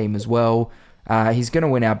rolling team as well. He's going to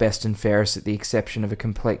win our best and fairest at the exception of a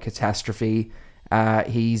complete catastrophe.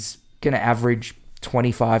 He's going to average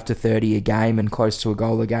 25 to 30 a game and close to a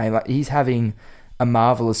goal a game. He's having a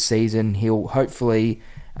marvellous season. He'll hopefully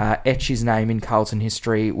etch his name in Carlton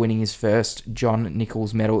history, winning his first John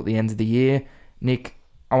Nichols medal at the end of the year. Nick,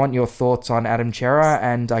 I want your thoughts on Adam Chera,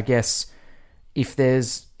 and I guess if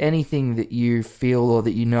there's anything that you feel or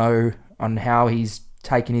that you know on how he's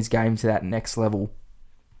taken his game to that next level.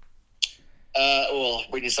 Well,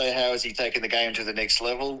 when you say how has he taken the game to the next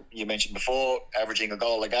level, you mentioned before, averaging a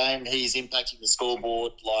goal a game. He's impacting the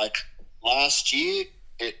scoreboard like last year.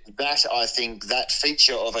 I think that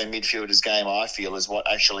feature of a midfielder's game, I feel, is what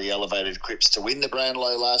actually elevated Cripps to win the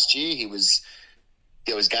Brownlow last year.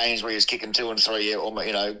 There was games where he was kicking 2 and 3,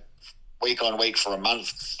 week on week for a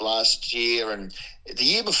month last year. And the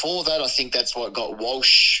year before that, I think that's what got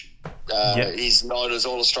Walsh his nod as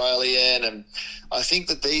All-Australian. And I think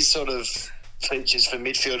that these sort of features for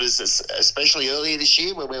midfielders, especially earlier this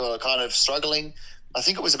year when we were kind of struggling, I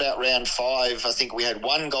think it was about round 5. I think we had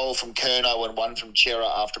 1 goal from Curnow and 1 from Chera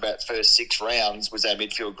after about the first 6 rounds was our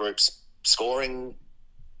midfield group's scoring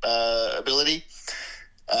ability.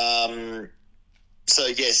 So,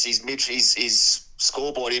 yes, his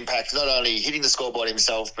scoreboard impact, not only hitting the scoreboard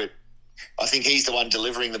himself, but I think he's the one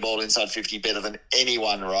delivering the ball inside 50 better than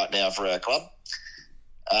anyone right now for our club.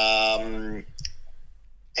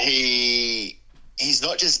 He's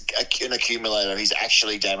not just an accumulator, he's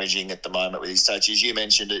actually damaging at the moment with his touches. You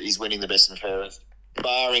mentioned it, he's winning the best and fairest.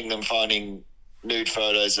 Barring them finding nude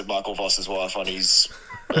photos of Michael Voss's wife on his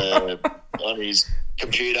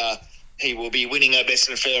computer, he will be winning our best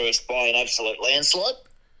and fairest by an absolute landslide.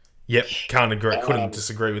 Yep, can't agree. Couldn't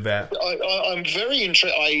disagree with that. I'm very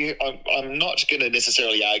interested. I'm not going to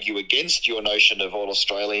necessarily argue against your notion of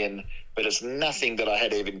All-Australian, but it's nothing that I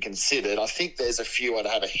had even considered. I think there's a few I'd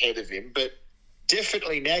have ahead of him, but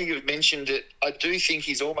definitely now you've mentioned it, I do think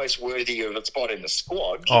he's almost worthy of a spot in the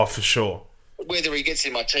squad. Oh, for sure. Whether he gets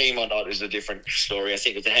in my team or not is a different story. I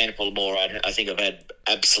think with a handful more, I think I've had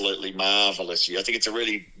absolutely marvellous year. I think it's a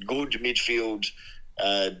really good midfield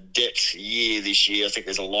depth year this year. I think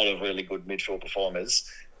there's a lot of really good midfield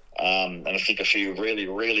performers, and I think a few really,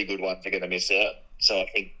 really good ones are going to miss out. So I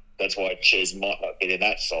think that's why Ches might not get in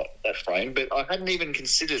that frame. But I hadn't even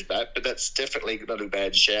considered that, but that's definitely not a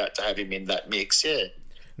bad shout to have him in that mix, yeah.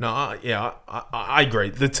 No, I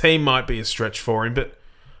agree. The team might be a stretch for him, but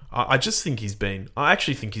I actually think he's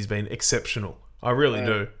been exceptional. I really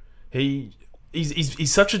do.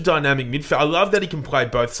 He's such a dynamic midfielder. I love that he can play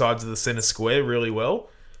both sides of the centre square really well.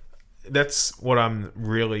 That's what I'm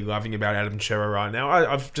really loving about Adam Chera right now.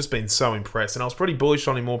 I've just been so impressed, and I was pretty bullish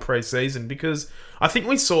on him all pre-season because I think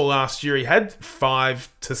we saw last year he had 5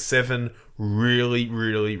 to 7 really,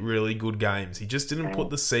 really, really good games. He just didn't put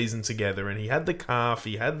the season together, and he had the calf,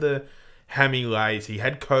 he had the hammy late, he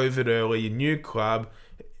had COVID early, a new club.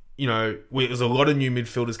 There's a lot of new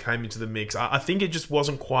midfielders came into the mix. I think it just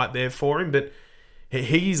wasn't quite there for him, but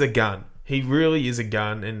he's a gun. He really is a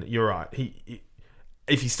gun, and you're right.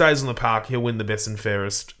 If he stays on the park, he'll win the best and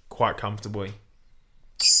fairest quite comfortably.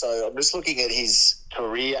 So I'm just looking at his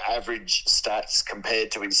career average stats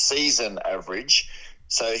compared to his season average.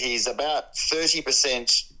 So he's about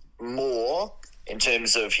 30% more in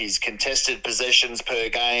terms of his contested possessions per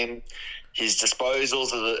game. His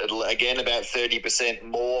disposals are, again, about 30%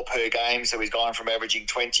 more per game. So he's gone from averaging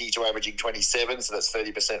 20 to averaging 27. So that's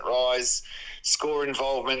 30% rise. Score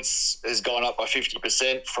involvements has gone up by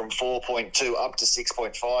 50% from 4.2 up to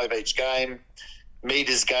 6.5 each game.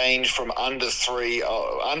 Metres gained from under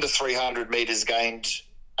 300 metres gained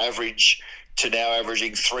average to now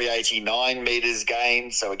averaging 389 metres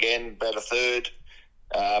gained. So again, about a third.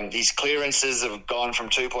 His clearances have gone from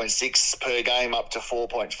 2.6 per game up to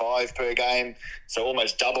 4.5 per game, so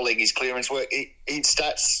almost doubling his clearance work. His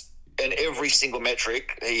stats in every single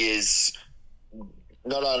metric, he is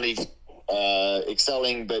not only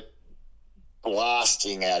excelling but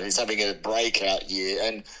blasting out. He's having a breakout year.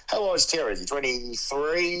 And how old is Terry? Is he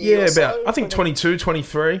 23? Yeah, I think 22,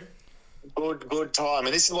 23. Good time.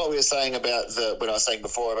 And this is what we were saying about when I was saying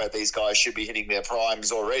before about these guys should be hitting their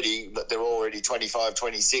primes already, but they're already 25,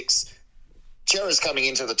 26. Chera's coming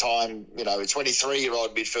into the time,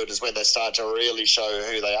 23-year-old midfielders when they start to really show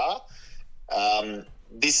who they are.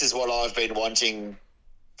 This is what I've been wanting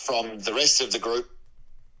from the rest of the group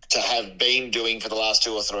to have been doing for the last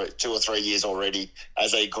 2 or 3 years already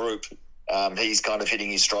as a group. He's kind of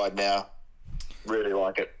hitting his stride now. Really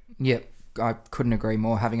like it. Yep. I couldn't agree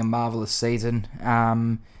more. Having a marvellous season.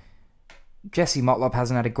 Jesse Motlop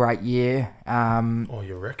hasn't had a great year.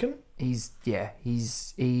 You reckon? He's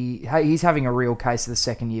having a real case of the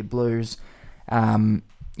second year blues.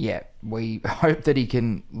 We hope that he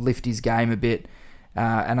can lift his game a bit.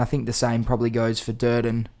 And I think the same probably goes for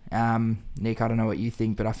Durden. Nick, I don't know what you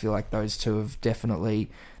think, but I feel like those two have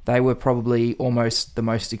they were probably almost the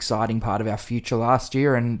most exciting part of our future last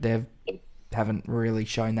year, and they haven't really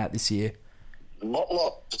shown that this year.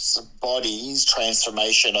 Motlop's body's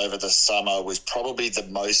transformation over the summer was probably the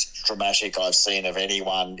most dramatic I've seen of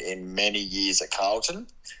anyone in many years at Carlton.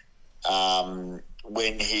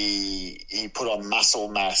 When he put on muscle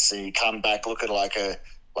mass and he come back looking like a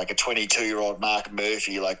 22-year-old Mark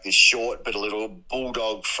Murphy, like this short but a little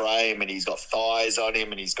bulldog frame, and he's got thighs on him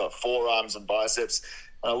and he's got forearms and biceps.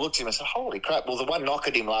 And I looked at him and said, holy crap. Well, the one knock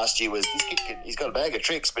at him last year was he's got a bag of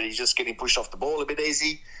tricks, but he's just getting pushed off the ball a bit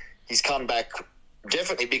easy. He's come back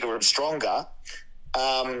definitely bigger and stronger.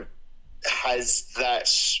 Has that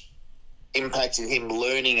impacted him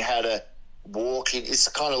learning how to walk? It's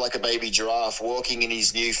kind of like a baby giraffe walking in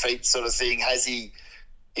his new feet sort of thing.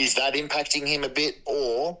 Is that impacting him a bit?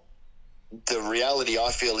 Or the reality,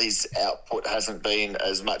 I feel his output hasn't been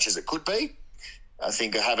as much as it could be. I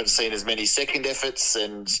think I haven't seen as many second efforts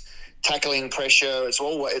and tackling pressure. It's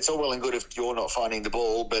all well and good if you're not finding the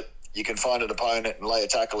ball, but you can find an opponent and lay a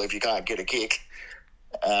tackle if you can't get a kick.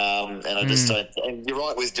 And I just don't. And you're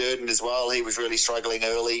right with Durden as well. He was really struggling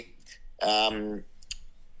early.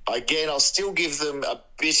 Again, I'll still give them a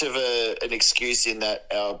bit of an excuse in that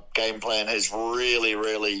our game plan has really,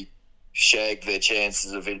 really shagged their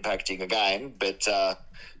chances of impacting a game. But, on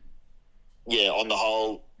the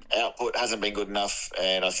whole, output hasn't been good enough,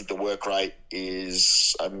 and I think the work rate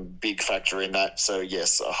is a big factor in that. So,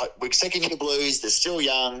 yes, we're second year Blues. They're still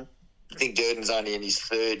young. I think Durden's only in his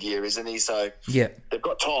third year, isn't he? So yeah, they've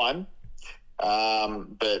got time,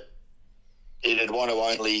 but it'd want to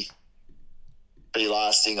only be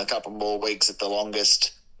lasting a couple more weeks at the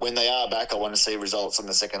longest. When they are back, I want to see results in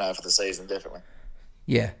the second half of the season, definitely.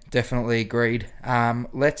 Yeah, definitely agreed.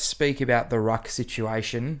 Let's speak about the ruck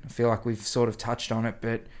situation. I feel like we've sort of touched on it,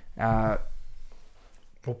 but...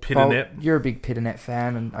 Pitternet. You're a big Pitternet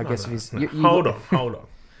fan, and I guess... Hold on.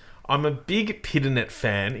 I'm a big Pitternet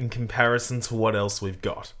fan in comparison to what else we've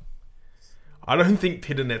got. I don't think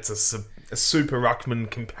Pitternet's a super ruckman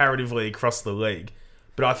comparatively across the league,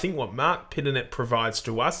 but I think what Mark Pitternet provides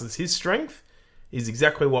to us as his strength is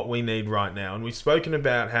exactly what we need right now. And we've spoken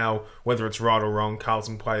about how, whether it's right or wrong,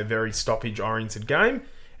 Carlton play a very stoppage-oriented game,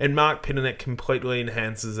 and Mark Pitternet completely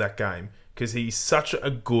enhances that game because he's such a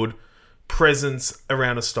good presence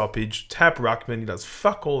around a stoppage. Tap ruckman, he does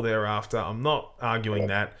fuck all thereafter. I'm not arguing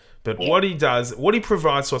that. But what he does, what he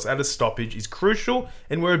provides to us at a stoppage is crucial,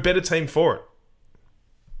 and we're a better team for it.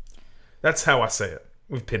 That's how I see it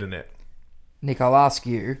with Pitternet. Nick, I'll ask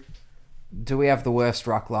you, do we have the worst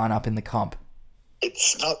ruck lineup in the comp?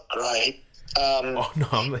 It's not great. I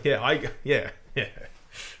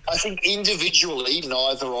think individually,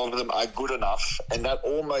 neither of them are good enough, and that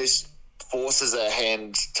almost forces our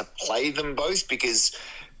hand to play them both because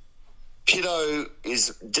Pitto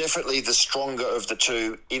is definitely the stronger of the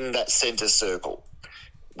two in that centre circle.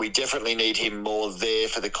 We definitely need him more there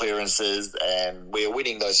for the clearances, and we're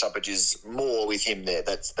winning those stoppages more with him there.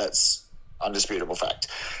 That's undisputable fact.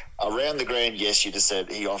 Around the ground, yes, you just said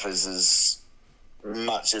he offers as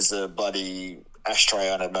much as a bloody ashtray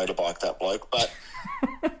on a motorbike, that bloke. But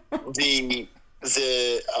the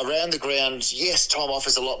around the ground, yes, Tom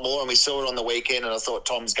offers a lot more, and we saw it on the weekend, and I thought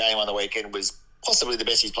Tom's game on the weekend was possibly the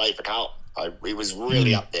best he's played for Carlton. He was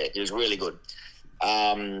really up there. He was really good.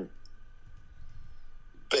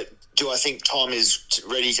 But do I think Tom is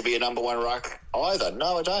ready to be a number one ruck either?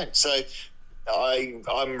 No, I don't. So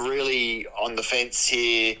I'm really on the fence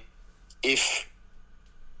here. If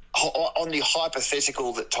on the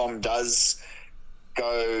hypothetical that Tom does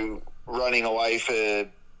go running away for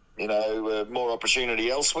more opportunity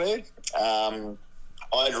elsewhere,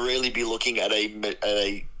 I'd really be looking at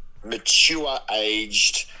a mature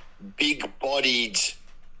aged, big-bodied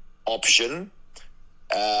option,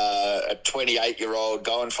 a 28-year-old.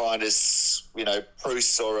 Go and find us,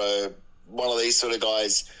 Bruce or one of these sort of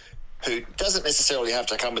guys who doesn't necessarily have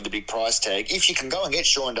to come with the big price tag. If you can go and get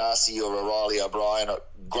Sean Darcy or a Riley O'Brien,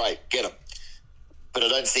 great, get them. But I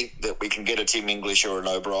don't think that we can get a Tim English or an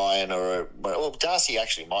O'Brien Darcy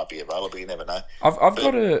actually might be available. You never know.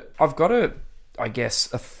 I've got a I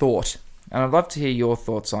guess a thought, and I'd love to hear your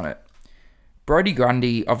thoughts on it. Brodie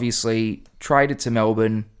Grundy obviously traded to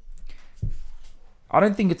Melbourne. I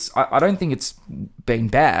don't think it's been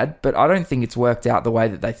bad, but I don't think it's worked out the way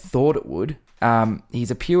that they thought it would.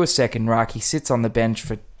 He's a pure second ruck. He sits on the bench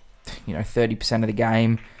for 30% of the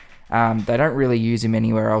game. They don't really use him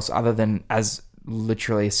anywhere else other than as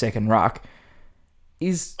literally a second ruck.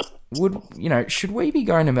 Should we be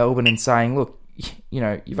going to Melbourne and saying, look,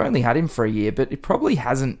 you've only had him for a year, but it probably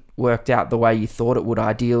hasn't worked out the way you thought it would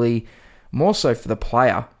ideally, more so for the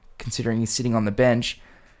player, considering he's sitting on the bench.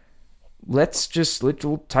 We'll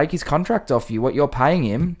take his contract off you, what you're paying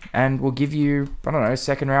him, and we'll give you, I don't know, a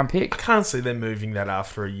second-round pick. I can't see them moving that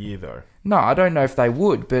after a year, though. No, I don't know if they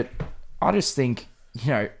would, but I just think,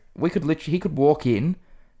 he could walk in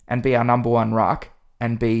and be our number one ruck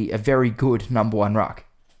and be a very good number one ruck.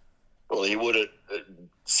 Well, he would at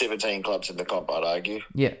 17 clubs in the comp, I'd argue.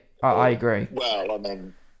 Yeah, I agree. Well, I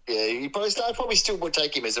mean, yeah, I probably still would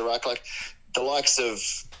take him as a ruck. Like the likes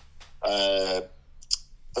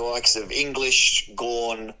of English,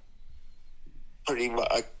 Gawn, pretty much.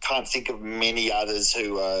 I can't think of many others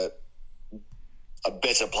who are a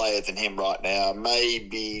better player than him right now.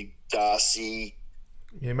 Maybe Darcy.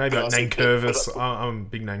 Yeah, maybe like Nankervis. I'm a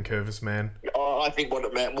big Nankervis man. I think what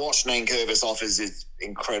Nankervis offers is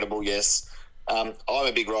incredible, yes. I'm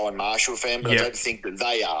a big Rowan Marshall fan, but I don't think that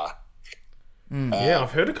they are. Yeah,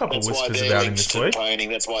 I've heard a couple of whispers about him this week.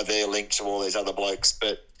 That's why they're linked to all these other blokes.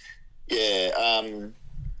 But, yeah,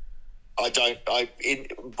 by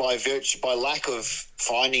lack of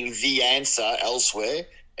finding the answer elsewhere,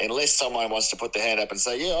 unless someone wants to put their hand up and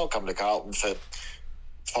say, yeah, I'll come to Carlton for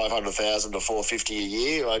 $500,000 to $450,000 a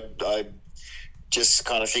year, I just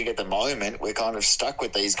kind of think at the moment we're kind of stuck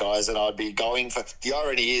with these guys, and I'd be going for – the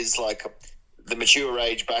irony is like the mature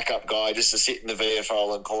age backup guy just to sit in the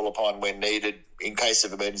VFL and call upon when needed in case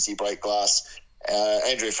of emergency break glass.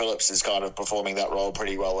 Andrew Phillips is kind of performing that role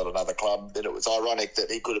pretty well at another club, and it was ironic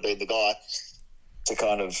that he could have been the guy to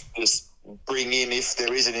kind of just bring in if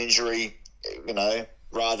there is an injury,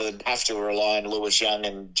 rather than have to rely on Lewis Young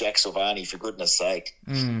and Jack Silvani, for goodness sake.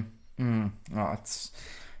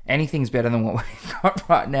 Anything's better than what we've got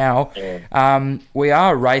right now. Yeah. We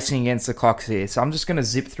are racing against the clocks here, so I'm just going to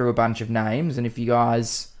zip through a bunch of names, and if you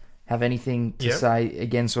guys have anything to say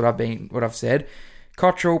against what I've said.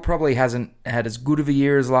 Cottrell probably hasn't had as good of a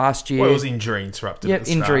year as last year. Well, it was injury interrupted. Yep,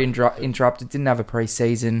 injury interrupted. Didn't have a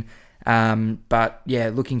pre-season. But yeah,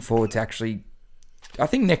 looking forward to actually. I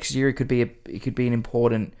think next year it could be an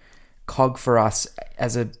important cog for us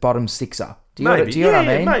as a bottom sixer. Do you know what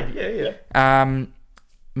I mean? Maybe, yeah.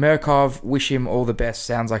 Murkov, wish him all the best.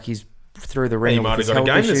 Sounds like he's through the ring. He might have got a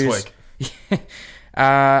game this week.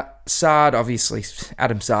 Sard, obviously,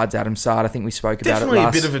 Adam Sard's Adam Sard. I think we spoke about it last. Definitely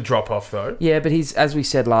a bit of a drop-off, though. Yeah, but as we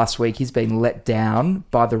said last week, he's been let down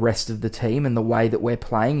by the rest of the team, and the way that we're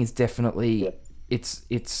playing is definitely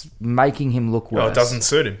it's making him look worse. Oh, it doesn't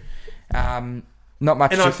suit him. Not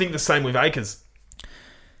much. And I think the same with Akers.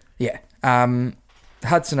 Yeah.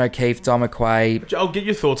 Hudson O'Keefe, Dom McQuaid. I'll get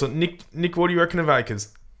your thoughts on Nick. What do you reckon of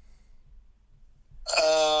Akers?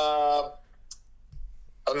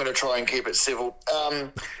 I'm going to try and keep it civil.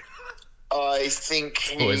 I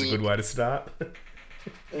think always a good way to start.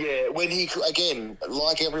 Yeah, when he, again,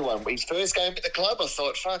 like everyone, his first game at the club, I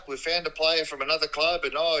thought, fuck, we found a player from another club,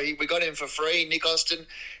 and we got him for free, Nick Austin.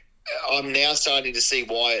 I'm now starting to see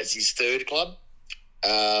why it's his third club.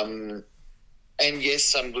 And yes,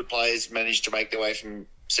 some good players managed to make their way from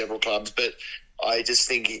several clubs, but I just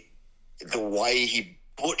think the way he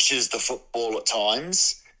butchers the football at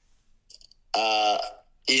times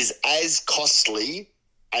is as costly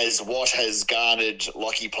as what has garnered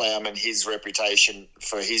Lockie Plowman his reputation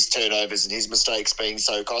for his turnovers and his mistakes being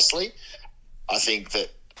so costly. I think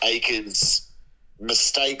that Akers'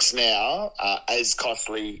 mistakes now are as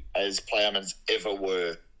costly as Plowman's ever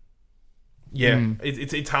were. Yeah,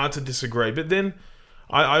 it's hard to disagree. But then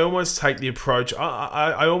I almost take the approach.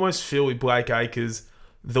 I almost feel with Blake Acres,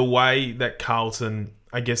 the way that Carlton,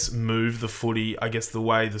 I guess, move the footy, I guess the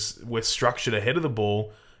way we're structured ahead of the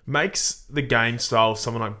ball, makes the game style of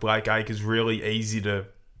someone like Blake Acres really easy to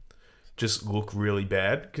just look really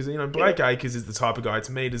bad. Because, Blake Acres is the type of guy, it's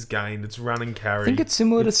meters gained, it's run and carry. I think it's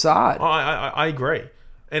similar to Sard. I agree.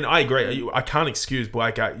 And I agree. I can't excuse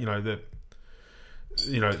Blake, the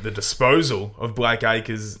disposal of Blake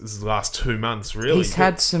Acres' last 2 months, really. He's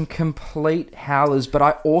had some complete howlers, but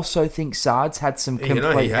I also think Sard's had some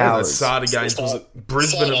complete howlers. Sard against, was it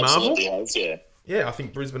Brisbane and Marvel? Yeah. Yeah, I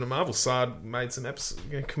think Brisbane and Marvel. Sard made some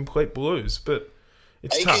complete blues, but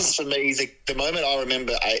it's Akers, tough. for me, the moment I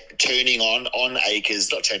remember turning on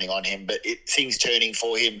Akers, not turning on him, but things turning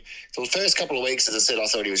for him. For the first couple of weeks, as I said, I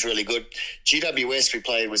thought he was really good. GWS we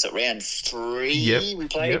played, was it round 3? Yep. We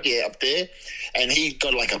played, yeah, up there. And he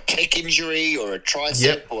got like a pec injury or a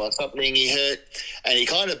tricep or something he hurt. And he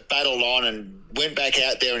kind of battled on and went back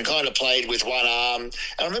out there and kind of played with one arm. And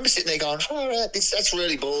I remember sitting there going, all right, that's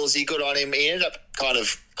really ballsy, good on him. He ended up kind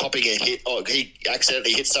of copying a hit, or he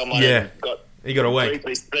accidentally hit someone and he got away.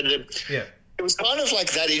 Yeah. It was kind of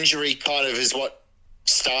like that injury kind of is what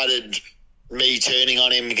started me turning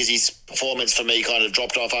on him, because his performance for me kind of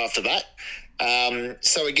dropped off after that.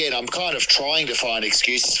 So again, I'm kind of trying to find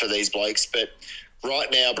excuses for these blokes, but right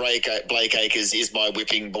now Blake Acres is my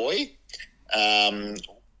whipping boy.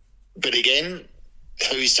 But again,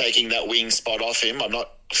 who's taking that wing spot off him? I'm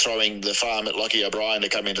not throwing the farm at Lockie O'Brien to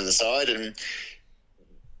come into the side, and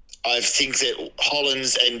I think that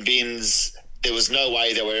Hollins and Binns, there was no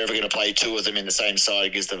way they were ever going to play two of them in the same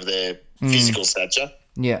side because of their physical stature.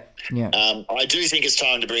 Yeah. I do think it's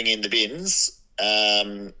time to bring in the Binns,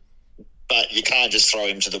 but you can't just throw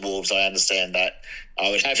him to the Wolves. I understand that. I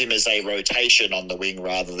would have him as a rotation on the wing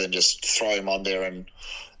rather than just throw him on there and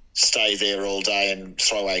stay there all day and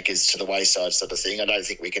throw Akers to the wayside sort of thing. I don't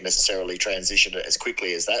think we can necessarily transition it as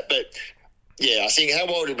quickly as that. But, yeah, I think, how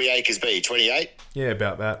old would Akers be, 28? Yeah,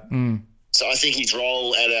 about that. So I think his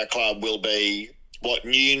role at our club will be what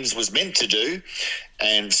Nunes was meant to do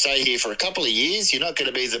and stay here for a couple of years. You're not going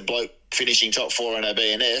to be the bloke finishing top 4 in our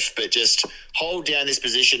BNF, but just hold down this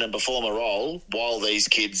position and perform a role while these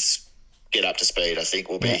kids get up to speed, I think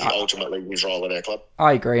will be ultimately his role at our club.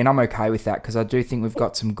 I agree, and I'm okay with that because I do think we've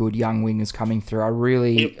got some good young wingers coming through.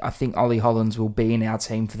 I think Ollie Hollins will be in our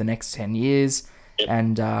team for the next 10 years. Yep.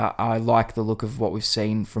 And I like the look of what we've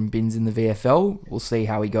seen from Binns in the VFL. We'll see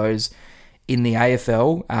how he goes in the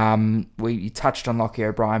AFL. We touched on Lockie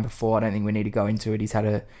O'Brien before. I don't think we need to go into it. He's had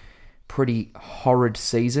a pretty horrid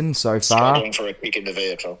season so far. Struggling for a kick in the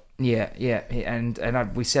VFL. Yeah,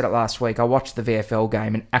 and we said it last week. I watched the VFL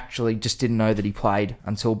game and actually just didn't know that he played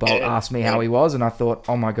until Bolt asked me how he was, and I thought,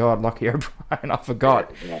 oh my God, Lockie O'Brien, I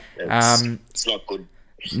forgot. It's not good.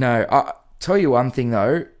 No, I'll tell you one thing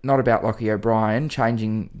though, not about Lockie O'Brien,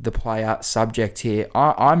 changing the player subject here.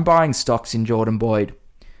 I'm buying stocks in Jordan Boyd.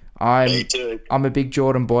 Me too. I'm a big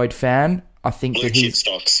Jordan Boyd fan. I think Blue that chip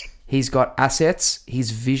stocks. He's got assets.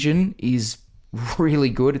 His vision is really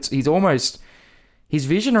good. His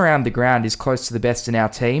vision around the ground is close to the best in our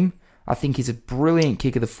team. I think he's a brilliant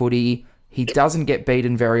kick of the footy. He doesn't get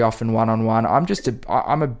beaten very often one-on-one.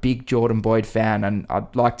 I'm a big Jordan Boyd fan, and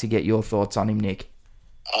I'd like to get your thoughts on him, Nick.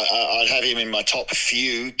 I'd have him in my top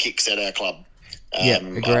few kicks at our club.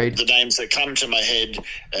 Agreed. The names that come to my head,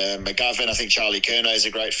 McGovern, I think Charlie Curnow is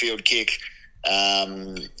a great field kick.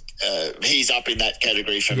 He's up in that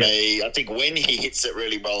category for me. I think when he hits it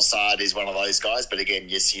really well, Sard is one of those guys. But again,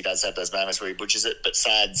 yes, he does have those moments where he butchers it. But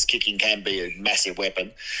Sard's kicking can be a massive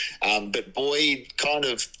weapon. But Boyd,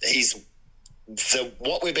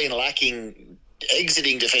 what we've been lacking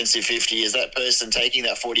exiting defensive 50 is that person taking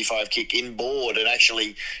that 45 kick inboard and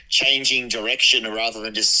actually changing direction rather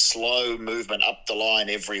than just slow movement up the line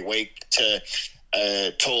every week to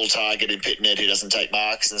a tall target in pit net who doesn't take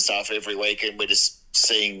marks and stuff every week, and we're just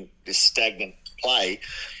seeing this stagnant play.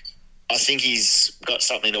 I think he's got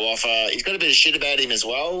something to offer. He's got a bit of shit about him as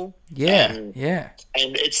well. Yeah.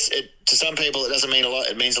 And to some people, it doesn't mean a lot.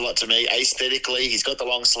 It means a lot to me. Aesthetically, he's got the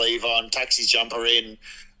long sleeve on, tucks his jumper in.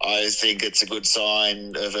 I think it's a good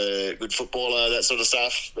sign of a good footballer, that sort of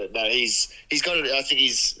stuff. But no, he's got it. I think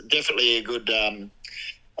he's definitely a good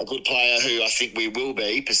a good player who I think we will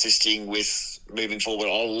be persisting with moving forward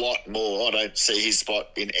a lot more. I don't see his spot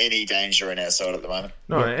in any danger in our side at the moment.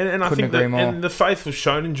 No, and I couldn't think that agree more. and the faith was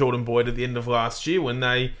shown in Jordan Boyd at the end of last year when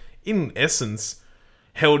they, in essence,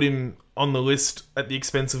 held him on the list at the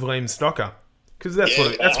expense of Liam Stocker, because that's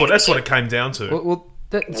what it came down to. Well,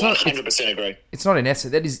 it's not, 100% agree. it's not an essay.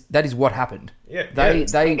 That is what happened. Yeah, They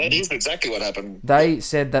That is exactly what happened. they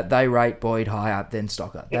said that they rate Boyd higher than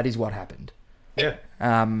Stocker. That is what happened. yeah.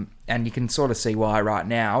 And you can sort of see why right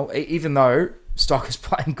now, even though Stocker's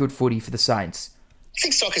playing good footy for the Saints. I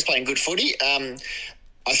think Stocker's playing good footy.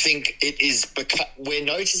 I think it is we're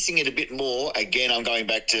noticing it a bit more. Again, I'm going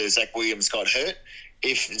back to Zach Williams got hurt.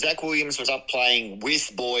 If Zach Williams was up playing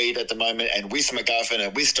with Boyd at the moment and with McGuffin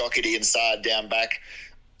and with Doherty and Sard down back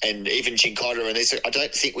and even Chincotta and this, I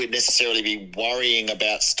don't think we'd necessarily be worrying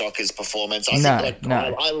about Stocker's performance. I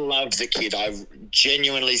love the kid. I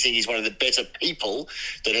genuinely think he's one of the better people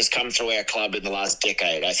that has come through our club in the last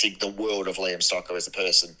decade. I think the world of Liam Stocker as a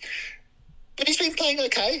person. But he's been playing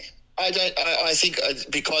okay. I think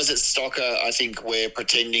because it's Stocker, I think we're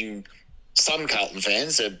pretending some Carlton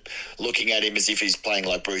fans are looking at him as if he's playing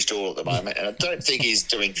like Bruce Doyle at the moment, and I don't think he's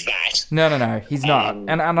doing that. No, he's not.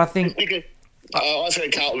 And I think... I've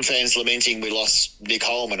heard Carlton fans lamenting we lost Nick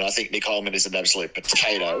Holman, and I think Nick Holman is an absolute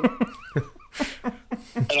potato.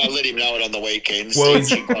 And I let him know it on the weekend.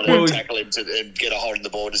 Tackle him and get a hold in the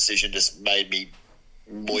ball decision just made me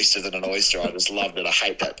moister than an oyster. I just loved it. I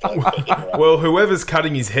hate that bloke. Well, whoever's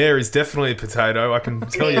cutting his hair is definitely a potato. I can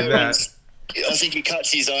tell you that. I think he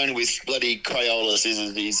cuts his own with bloody Crayola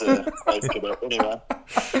scissors. He's anyway.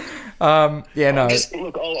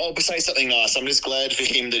 Look, I'll say something nice. I'm just glad for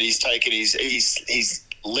him that he's taken he's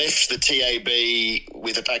left the TAB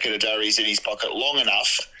with a packet of durries in his pocket long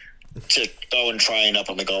enough to go and train up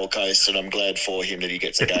on the Gold Coast, and I'm glad for him that he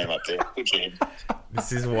gets a game up there. Good for him.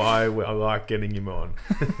 This is why I like getting him on.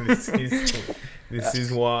 This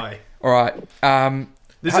is why. All right.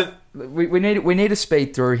 We need to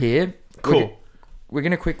speed through here. Cool. We're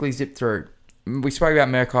going to quickly zip through. We spoke about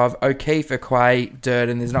Murkov, O'Keefe, Aquay,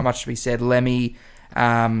 Durden. There's not much to be said. Lemmy,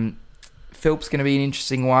 Philp's going to be an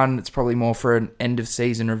interesting one. It's probably more for an end of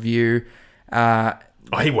season review.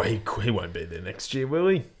 He won't be there next year, will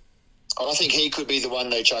he? I think he could be the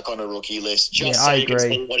one they chuck on a rookie list. I agree. You can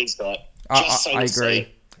see what he's got. I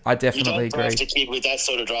agree. I definitely agree. You don't draft a kid with that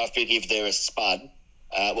sort of draft pick if they're a spud.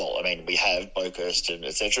 We have Boakhurst and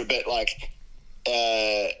etc. But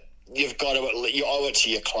you owe it to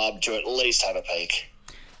your club to at least have a peek.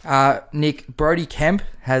 Nick, Brodie Kemp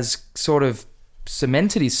has sort of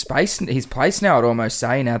cemented his place now, I'd almost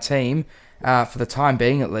say, in our team, for the time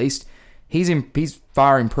being at least. He's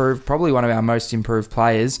far improved, probably one of our most improved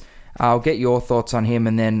players. I'll get your thoughts on him,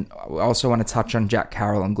 and then I also want to touch on Jack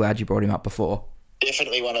Carroll. I'm glad you brought him up before.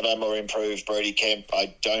 Definitely one of our more improved, Brodie Kemp.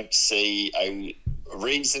 I don't see a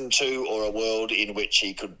reason to or a world in which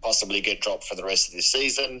he could possibly get dropped for the rest of this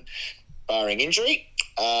season, barring injury.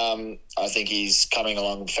 I think he's coming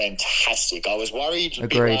along fantastic. I was worried a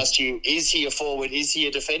bit last year. Is he a forward? Is he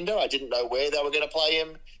a defender? I didn't know where they were going to play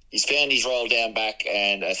him. He's found his role down back,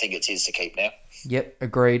 and I think it's his to keep now. Yep,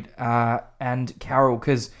 agreed. And Carroll,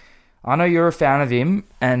 because I know you're a fan of him,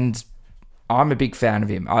 and I'm a big fan of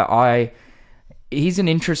him. He's an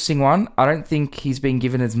interesting one. I don't think he's been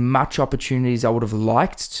given as much opportunity as I would have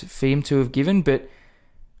liked for him to have given, but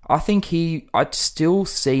I think I'd still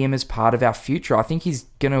see him as part of our future. I think he's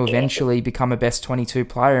going to eventually become a best 22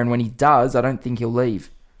 player, and when he does, I don't think he'll leave.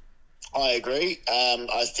 I agree.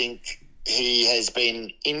 I think he has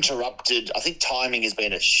been interrupted. I think timing has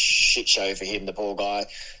been a shit show for him, the poor guy.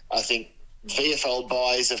 I think VFL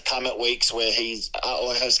buys have come at weeks where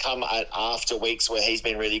after weeks where he's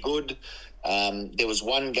been really good. There was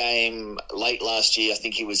one game late last year, I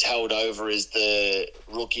think he was held over as the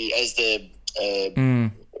rookie,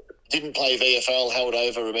 didn't play VFL, held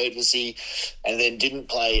over emergency, and then didn't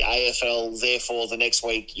play AFL. Therefore, the next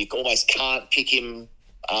week, you almost can't pick him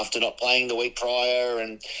after not playing the week prior.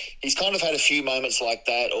 And he's kind of had a few moments like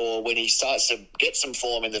that, or when he starts to get some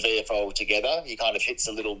form in the VFL together, he kind of hits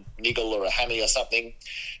a little niggle or a hammy or something.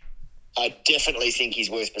 I definitely think he's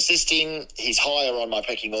worth persisting. He's higher on my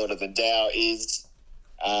pecking order than Dow is.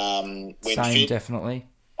 When fit. Definitely.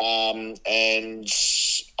 And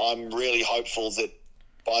I'm really hopeful that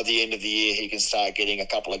by the end of the year he can start getting a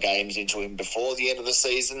couple of games into him before the end of the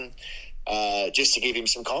season, just to give him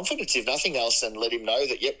some confidence, if nothing else, and let him know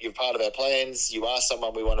that, yep, you're part of our plans. You are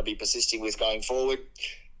someone we want to be persisting with going forward.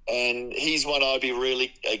 And he's one I'd be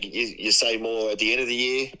really, you say more at the end of the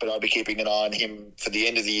year, but I'll be keeping an eye on him for the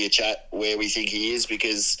end of the year chat where we think he is,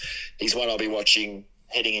 because he's one I'll be watching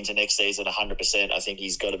heading into next season 100%. I think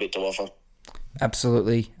he's got a bit to offer.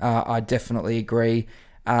 Absolutely. I definitely agree.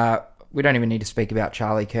 We don't even need to speak about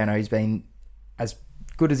Charlie Curnow. He's been as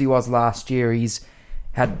good as he was last year. He's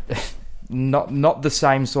had not the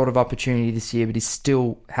same sort of opportunity this year, but he's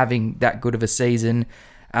still having that good of a season.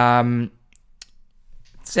 Sam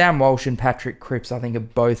Walsh and Patrick Cripps, I think, are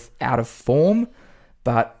both out of form,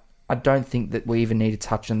 but I don't think that we even need to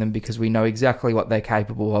touch on them because we know exactly what they're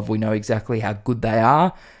capable of. We know exactly how good they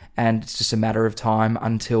are, and it's just a matter of time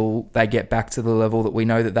until they get back to the level that we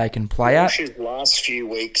know that they can play at. Walsh's last few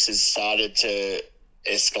weeks has started to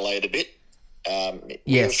escalate a bit.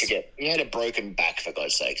 Yes. Forget he had a broken back, for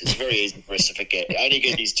God's sake. It's very easy for us to forget. Only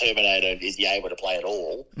because he's terminated is he able to play at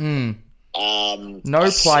all. No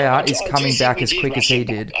player is coming back as quick as he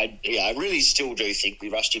did. I really still do think we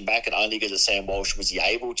rushed him back, and only because of Sam Walsh was he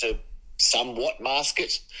able to somewhat mask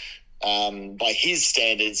it. By his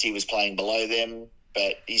standards, he was playing below them,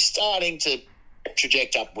 but he's starting to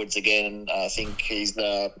traject upwards again, and I think he's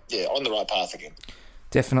on the right path again.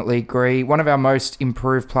 Definitely agree. One of our most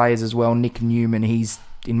improved players as well, Nick Newman. He's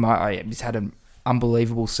had an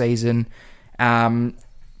unbelievable season.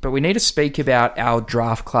 But we need to speak about our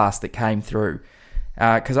draft class that came through,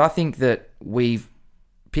 because I think that we've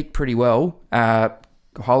picked pretty well.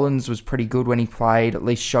 Hollins was pretty good when he played, at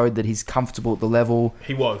least showed that he's comfortable at the level.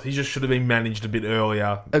 He was. He just should have been managed a bit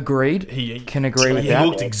earlier. Agreed. Can agree with that. He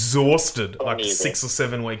looked exhausted 6 or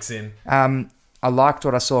 7 weeks in. I liked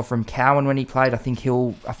what I saw from Cowan when he played. I think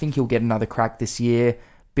he'll get another crack this year.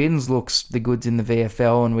 Binns looks the goods in the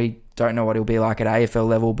VFL, and we don't know what he'll be like at AFL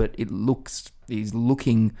level, but he's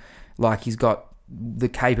looking like he's got the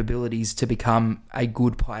capabilities to become a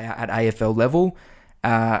good player at AFL level.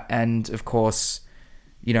 And of course,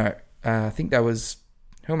 I think that was,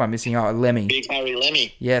 who am I missing? Oh, Lemmy. Big Harry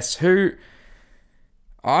Lemmy. Yes, who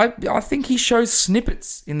I think he shows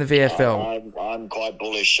snippets in the VFL. I'm quite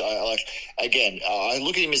bullish. I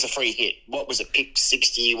look at him as a free hit. What was it, pick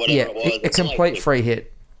 60, whatever it was? A complete free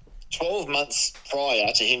hit. 12 months prior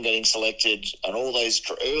to him getting selected on all those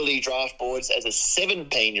early draft boards as a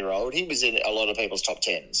 17-year-old, he was in a lot of people's top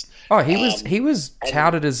 10s. Oh, he was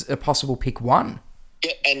touted as a possible pick 1.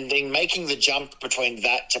 Yeah, and then making the jump between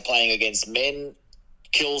that to playing against men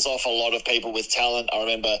kills off a lot of people with talent. I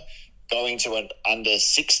remember going to an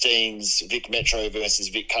under-16s Vic Metro versus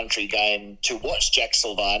Vic Country game to watch Jack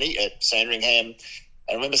Silvani at Sandringham.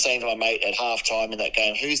 I remember saying to my mate at halftime in that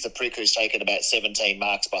game, who's the prick who's taken about 17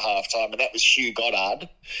 marks by halftime? And that was Hugh Goddard.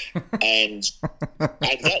 And at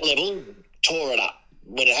that level, tore it up.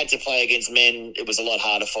 When it had to play against men, it was a lot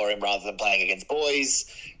harder for him rather than playing against boys.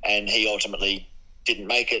 And he ultimately didn't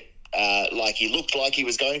make it like he looked like he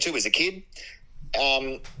was going to as a kid.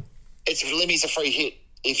 Lemmy's a free hit.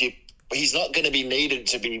 He's not going to be needed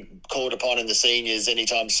to be called upon in the seniors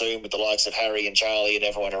anytime soon with the likes of Harry and Charlie and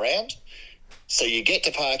everyone around. So you get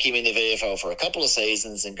to park him in the VFL for a couple of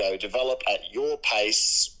seasons and go develop at your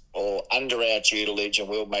pace or under our tutelage, and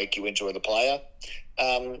we'll make you into a player.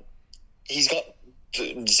 He's got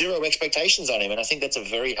zero expectations on him, and I think that's a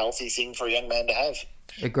very healthy thing for a young man to have.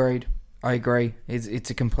 Agreed. I agree. It's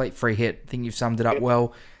a complete free hit. I think you've summed it up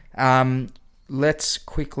well. Let's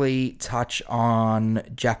quickly touch on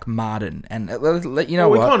Jack Martin, and we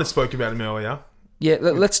kind of spoke about him earlier. Yeah,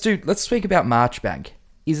 let's speak about Marchbank.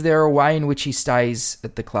 Is there a way in which he stays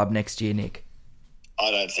at the club next year, Nick?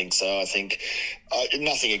 I don't think so. I think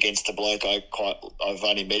nothing against the bloke. I've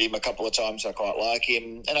only met him a couple of times. I quite like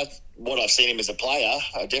him, and what I've seen him as a player,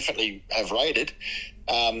 I definitely have rated.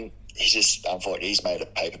 He's just unfortunately he's made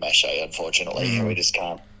of paper mache. Unfortunately, and we just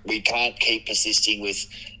can't. We can't keep persisting with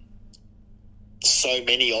so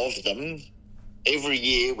many of them. Every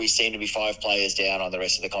year we seem to be 5 players down on the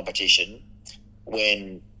rest of the competition.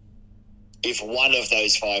 When if one of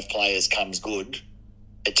those 5 players comes good,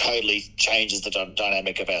 it totally changes the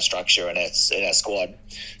dynamic of our structure and our squad.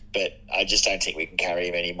 But I just don't think we can carry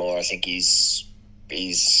him anymore. I think he's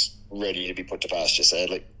ready to be put to pasture,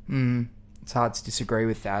 sadly. It's hard to disagree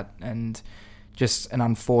with that, and just an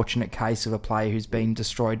unfortunate case of a player who's been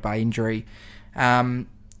destroyed by injury.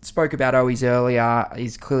 Spoke about Owies earlier.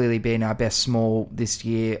 He's clearly been our best small this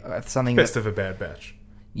year. Best of a bad batch.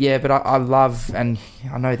 Yeah, but I love, and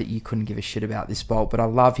I know that you couldn't give a shit about this, Bolt, but I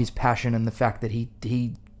love his passion and the fact that he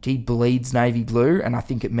bleeds navy blue, and I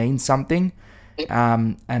think it means something.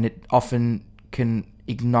 And it often can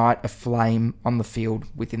ignite a flame on the field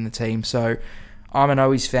within the team. So I'm an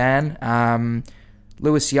Owies fan.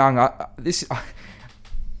 Lewis Young,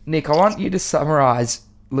 Nick, I want you to summarise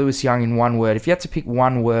Lewis Young in one word. If you had to pick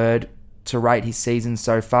one word to rate his season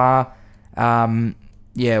so far,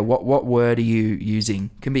 what word are you using?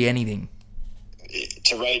 Can be anything.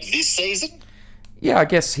 to rate this season? Yeah, I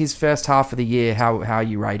guess his first half of the year, how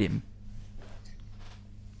you rate him.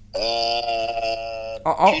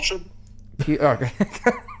 Putrid. Okay.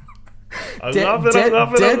 I love it.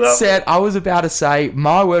 Dead set. I was about to say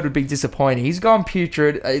my word would be disappointing. He's gone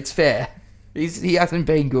putrid. It's fair. He hasn't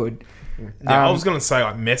been good. Yeah, I was going to say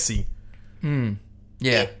like Messi.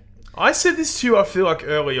 Yeah. I said this to you, I feel like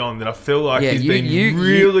early on, that I feel like Yeah, he's you- been you-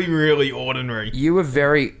 really ordinary. You were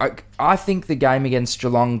very. I think the game against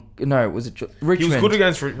Geelong. No, was it Richmond? He was good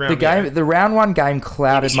against round The round one game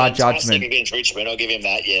clouded my Fantastic judgment. against Richmond. I'll give him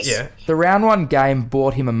that. Yes. Yeah. The round one game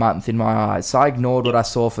bought him a month in my eyes, so I ignored what I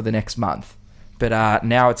saw for the next month. But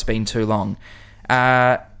now it's been too long.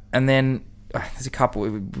 And then there's a couple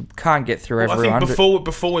we can't get through I everyone. think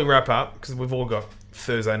before we wrap up, because we've all got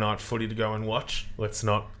Thursday night footy to go and watch, let's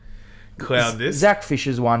not cloud this. Zach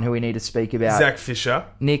Fisher's one who we need to speak about. Zach Fisher.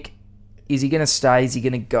 Nick, is he going to stay? Is he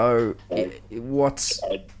going to go? What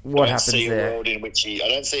happens there? I don't see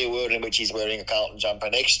a world in which he's wearing a Carlton jumper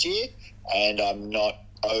next year, and I'm not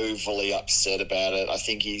overly upset about it. I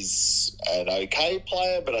think he's an okay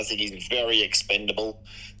player, but I think he's very expendable.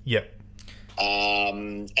 Yep.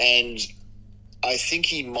 And I think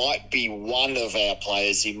he might be one of our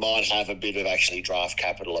players who might have a bit of actually draft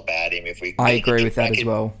capital about him. If we, I agree with that as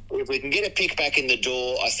well. If we can get a pick back in the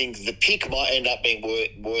door, I think the pick might end up being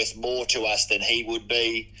worth more to us than he would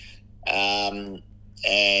be.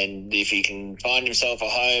 And if he can find himself a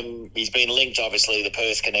home, he's been linked, obviously, the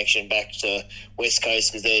Perth connection back to West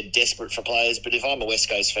Coast because they're desperate for players. But if I'm a West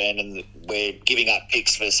Coast fan and we're giving up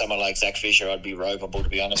picks for someone like Zach Fisher, I'd be ropeable, to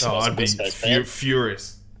be honest. I'd be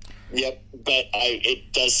furious. Yep, but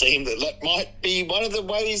it does seem that might be one of the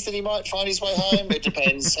ways that he might find his way home. It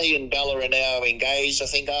depends. He and Bella are now engaged, I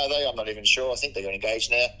think, are they? I'm not even sure. I think they're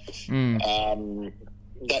engaged now.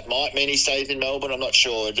 That might mean he stays in Melbourne. I'm not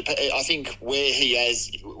sure. I think where he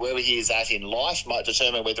is at in life might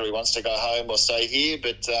determine whether he wants to go home or stay here.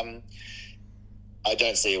 But I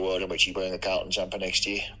don't see a world in which he's wearing a Carlton jumper next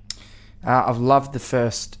year. I've loved the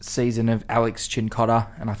first season of Alex Chincotta,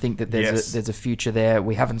 and I think that there's a future there.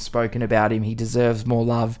 We haven't spoken about him. He deserves more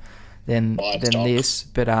love than this.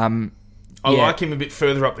 But I like him a bit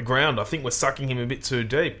further up the ground. I think we're sucking him a bit too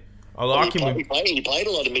deep. I like him. He played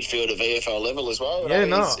a lot of midfield at VFL level as well.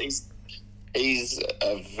 Yeah, He's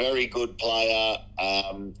a very good player.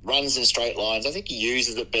 Runs in straight lines. I think he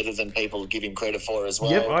uses it better than people give him credit for as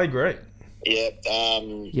well. Yep, I agree.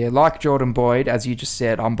 Yeah. Like Jordan Boyd, as you just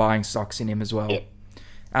said, I'm buying stocks in him as well. Yep.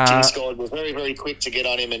 Tim Scott was very, very quick to get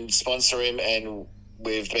on him and sponsor him, and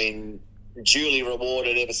we've been duly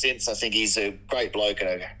rewarded ever since. I think he's a great bloke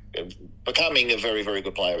and becoming a very, very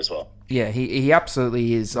good player as well. Yeah, he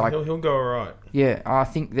absolutely is. Like he'll go all right. Yeah, I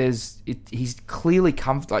think he's clearly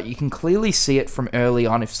comfortable. Like you can clearly see it from early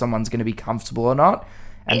on if someone's going to be comfortable or not.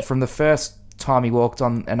 And from the first time he walked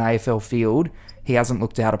on an AFL field, he hasn't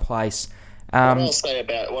looked out of place. I'll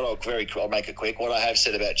make it quick. What I have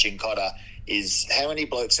said about Chincotta is how many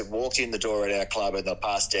blokes have walked in the door at our club in the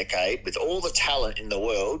past decade with all the talent in the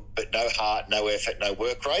world, but no heart, no effort, no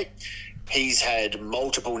work rate. He's had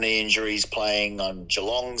multiple knee injuries playing on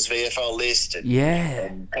Geelong's VFL list.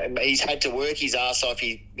 And he's had to work his ass off.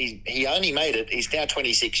 He only made it. He's now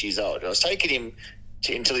 26 years old. I was taking him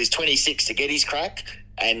until he's 26 to get his crack,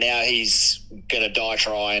 and now he's going to die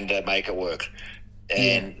trying to make it work.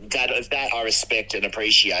 And that I respect and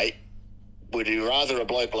appreciate. Would you rather a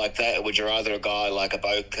bloke like that, or would you rather a guy like a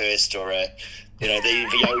Boakhurst or the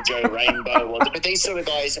Viojo Rainbow? But these sort of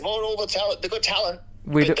guys have all the talent. They've got talent,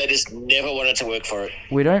 but they just never wanted to work for it.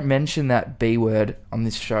 We don't mention that B word on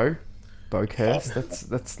this show, Boakhurst.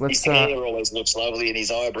 Let's his hair always looks lovely, and his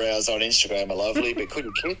eyebrows on Instagram are lovely, but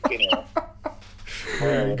couldn't kick anymore.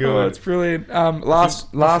 Very good. Oh, it's brilliant.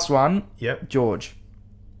 Last one. Yep. George.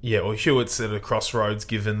 Yeah, or Hewitt's at a crossroads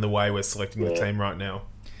given the way we're selecting the team right now.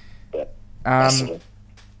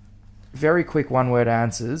 Very quick one-word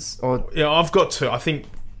answers. I've got two. I think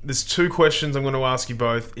there's two questions I'm going to ask you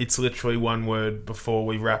both. It's literally one word before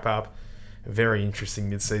we wrap up. A very interesting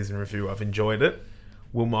mid-season review. I've enjoyed it.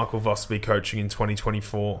 Will Michael Voss be coaching in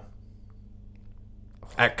 2024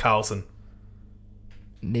 at Carlton?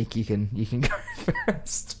 Nick, you can go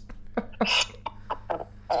first.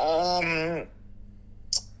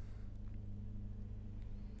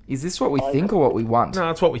 Is this what we think or what we want? No,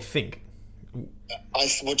 it's what we think.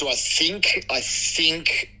 What do I think? I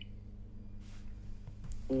think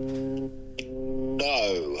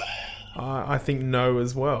no. I think no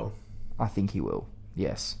as well. I think he will.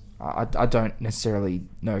 Yes. I don't necessarily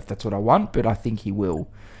know if that's what I want, but I think he will.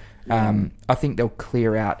 I think they'll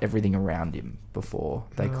clear out everything around him before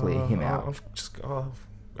they clear him out.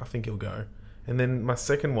 I think he'll go. And then my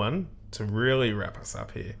second one, to really wrap us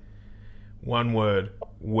up here. One word.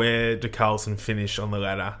 Where do Carlton finish on the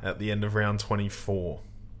ladder at the end of round 24?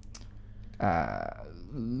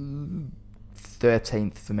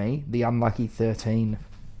 13th for me. The unlucky 13.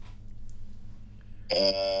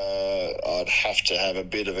 I'd have to have a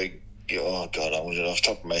bit of a... Oh, God, I'm off the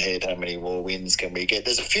top of my head, how many more wins can we get?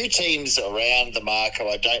 There's a few teams around the mark who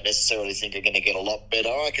I don't necessarily think are going to get a lot better.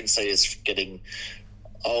 I can see us getting...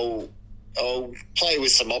 I'll play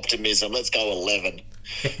with some optimism. Let's go 11.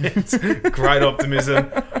 Great optimism.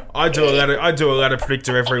 I do a ladder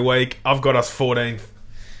predictor every week. I've got us 14th.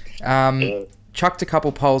 Chucked a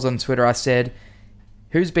couple polls on Twitter. I said,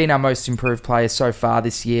 who's been our most improved player so far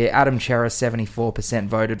this year? Adam Chera, 74%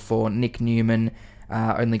 voted for. Nick Newman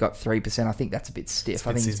only got 3%. I think that's a bit stiff.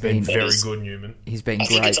 I think he's been very good, Newman. He's been I great.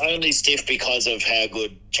 think it's only stiff because of how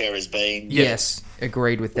good Chera's been. Yes,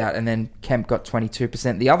 agreed with that. And then Kemp got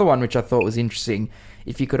 22%. The other one, which I thought was interesting,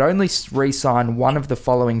 if you could only re-sign one of the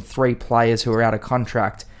following 3 players who are out of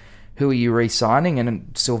contract, who are you re-signing?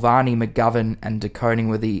 And Silvani, McGovern, and De Koning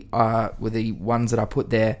were the ones that I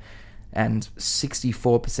put there. And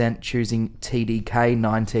 64% choosing TDK,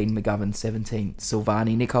 19 McGovern, 17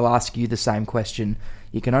 Silvani. Nick, I'll ask you the same question.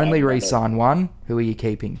 You can only re-sign one. Who are you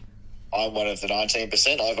keeping? I'm one of the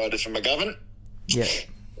 19%. I voted for McGovern. Yeah.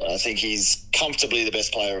 I think he's comfortably the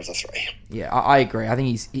best player of the 3. Yeah, I agree. I think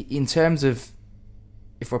he's, in terms of,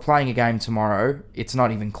 if we're playing a game tomorrow, it's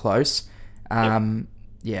not even close. Yeah,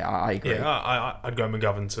 I agree. Yeah, I'd go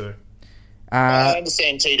McGovern too. I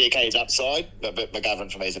understand TDK's upside, but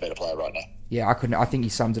McGovern for me is a better player right now. Yeah, I think he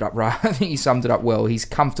summed it up right. I think he summed it up well. He's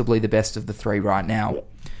comfortably the best of the 3 right now.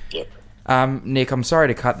 Yep. Nick, I'm sorry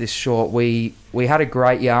to cut this short. We had a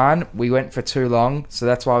great yarn. We went for too long, so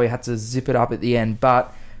that's why we had to zip it up at the end.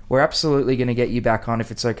 But we're absolutely going to get you back on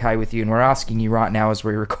if it's okay with you, and we're asking you right now as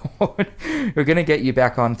we record. We're going to get you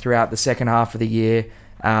back on throughout the second half of the year.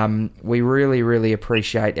 We really, really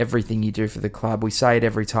appreciate everything you do for the club. We say it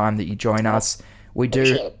every time that you join us. We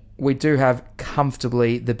do have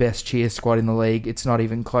comfortably the best cheer squad in the league. It's not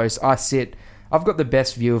even close. I've got the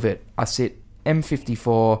best view of it. I sit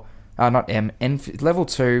M54, level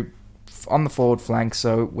 2 on the forward flank.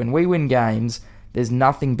 So when we win games, there's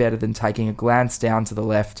nothing better than taking a glance down to the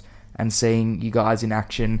left and seeing you guys in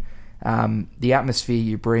action. The atmosphere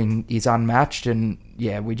you bring is unmatched, and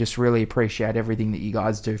yeah, we just really appreciate everything that you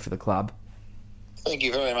guys do for the club. Thank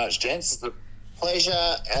you very much, gents. It's a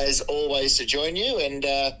pleasure, as always, to join you, and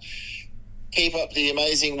keep up the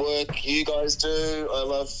amazing work you guys do. I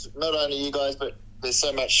love not only you guys, but there's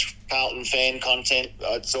so much Carlton fan content.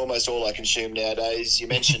 It's almost all I consume nowadays. You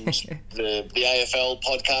mentioned the AFL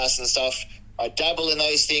podcast and stuff. I dabble in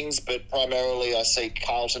those things, but primarily I seek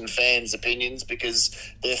Carlton fans' opinions because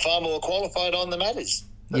they're far more qualified on the matters.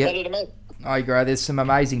 Better to me. I agree. There's some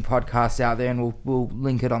amazing podcasts out there, and we'll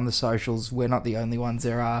link it on the socials. We're not the only ones.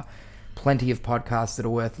 There are plenty of podcasts that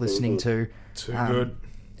are worth listening to. Too good.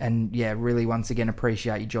 And yeah, really, once again,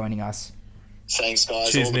 appreciate you joining us. Thanks,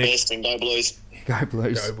 guys. Cheers, all the Nick. best, and go Blues. Go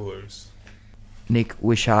Blues. Go Blues. Nick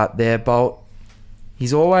Wishart there, Bolt.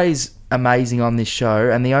 He's always amazing on this show,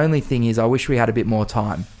 and the only thing is I wish we had a bit more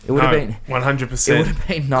time. It would have been 100%. It would have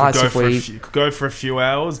been nice if we could go for a few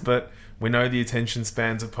hours, but we know the attention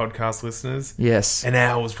spans of podcast listeners. Yes. An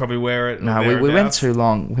hour was probably we went too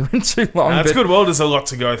long. That's good. Well, there's a lot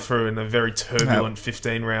to go through in a very turbulent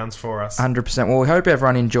 15 rounds for us. 100%. Well, we hope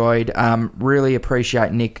everyone enjoyed. Really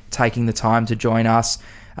appreciate Nick taking the time to join us,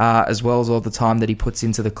 as well as all the time that he puts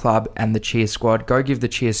into the club and the cheer squad. Go give the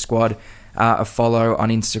cheer squad a follow on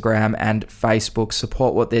Instagram and Facebook.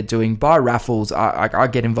 Support what they're doing. Buy raffles. I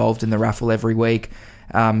get involved in the raffle every week.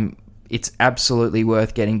 It's absolutely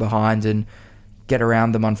worth getting behind, and get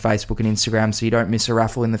around them on Facebook and Instagram so you don't miss a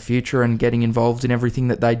raffle in the future, and getting involved in everything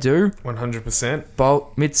that they do. 100%.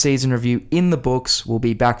 Bolt, mid-season review in the books. We'll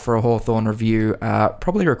be back for a Hawthorn review,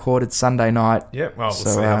 probably recorded Sunday night. Yeah, well, we'll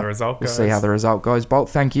see how the result goes. We'll see how the result goes. Bolt,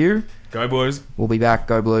 thank you. Go Blues. We'll be back.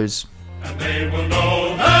 Go Blues. And they will know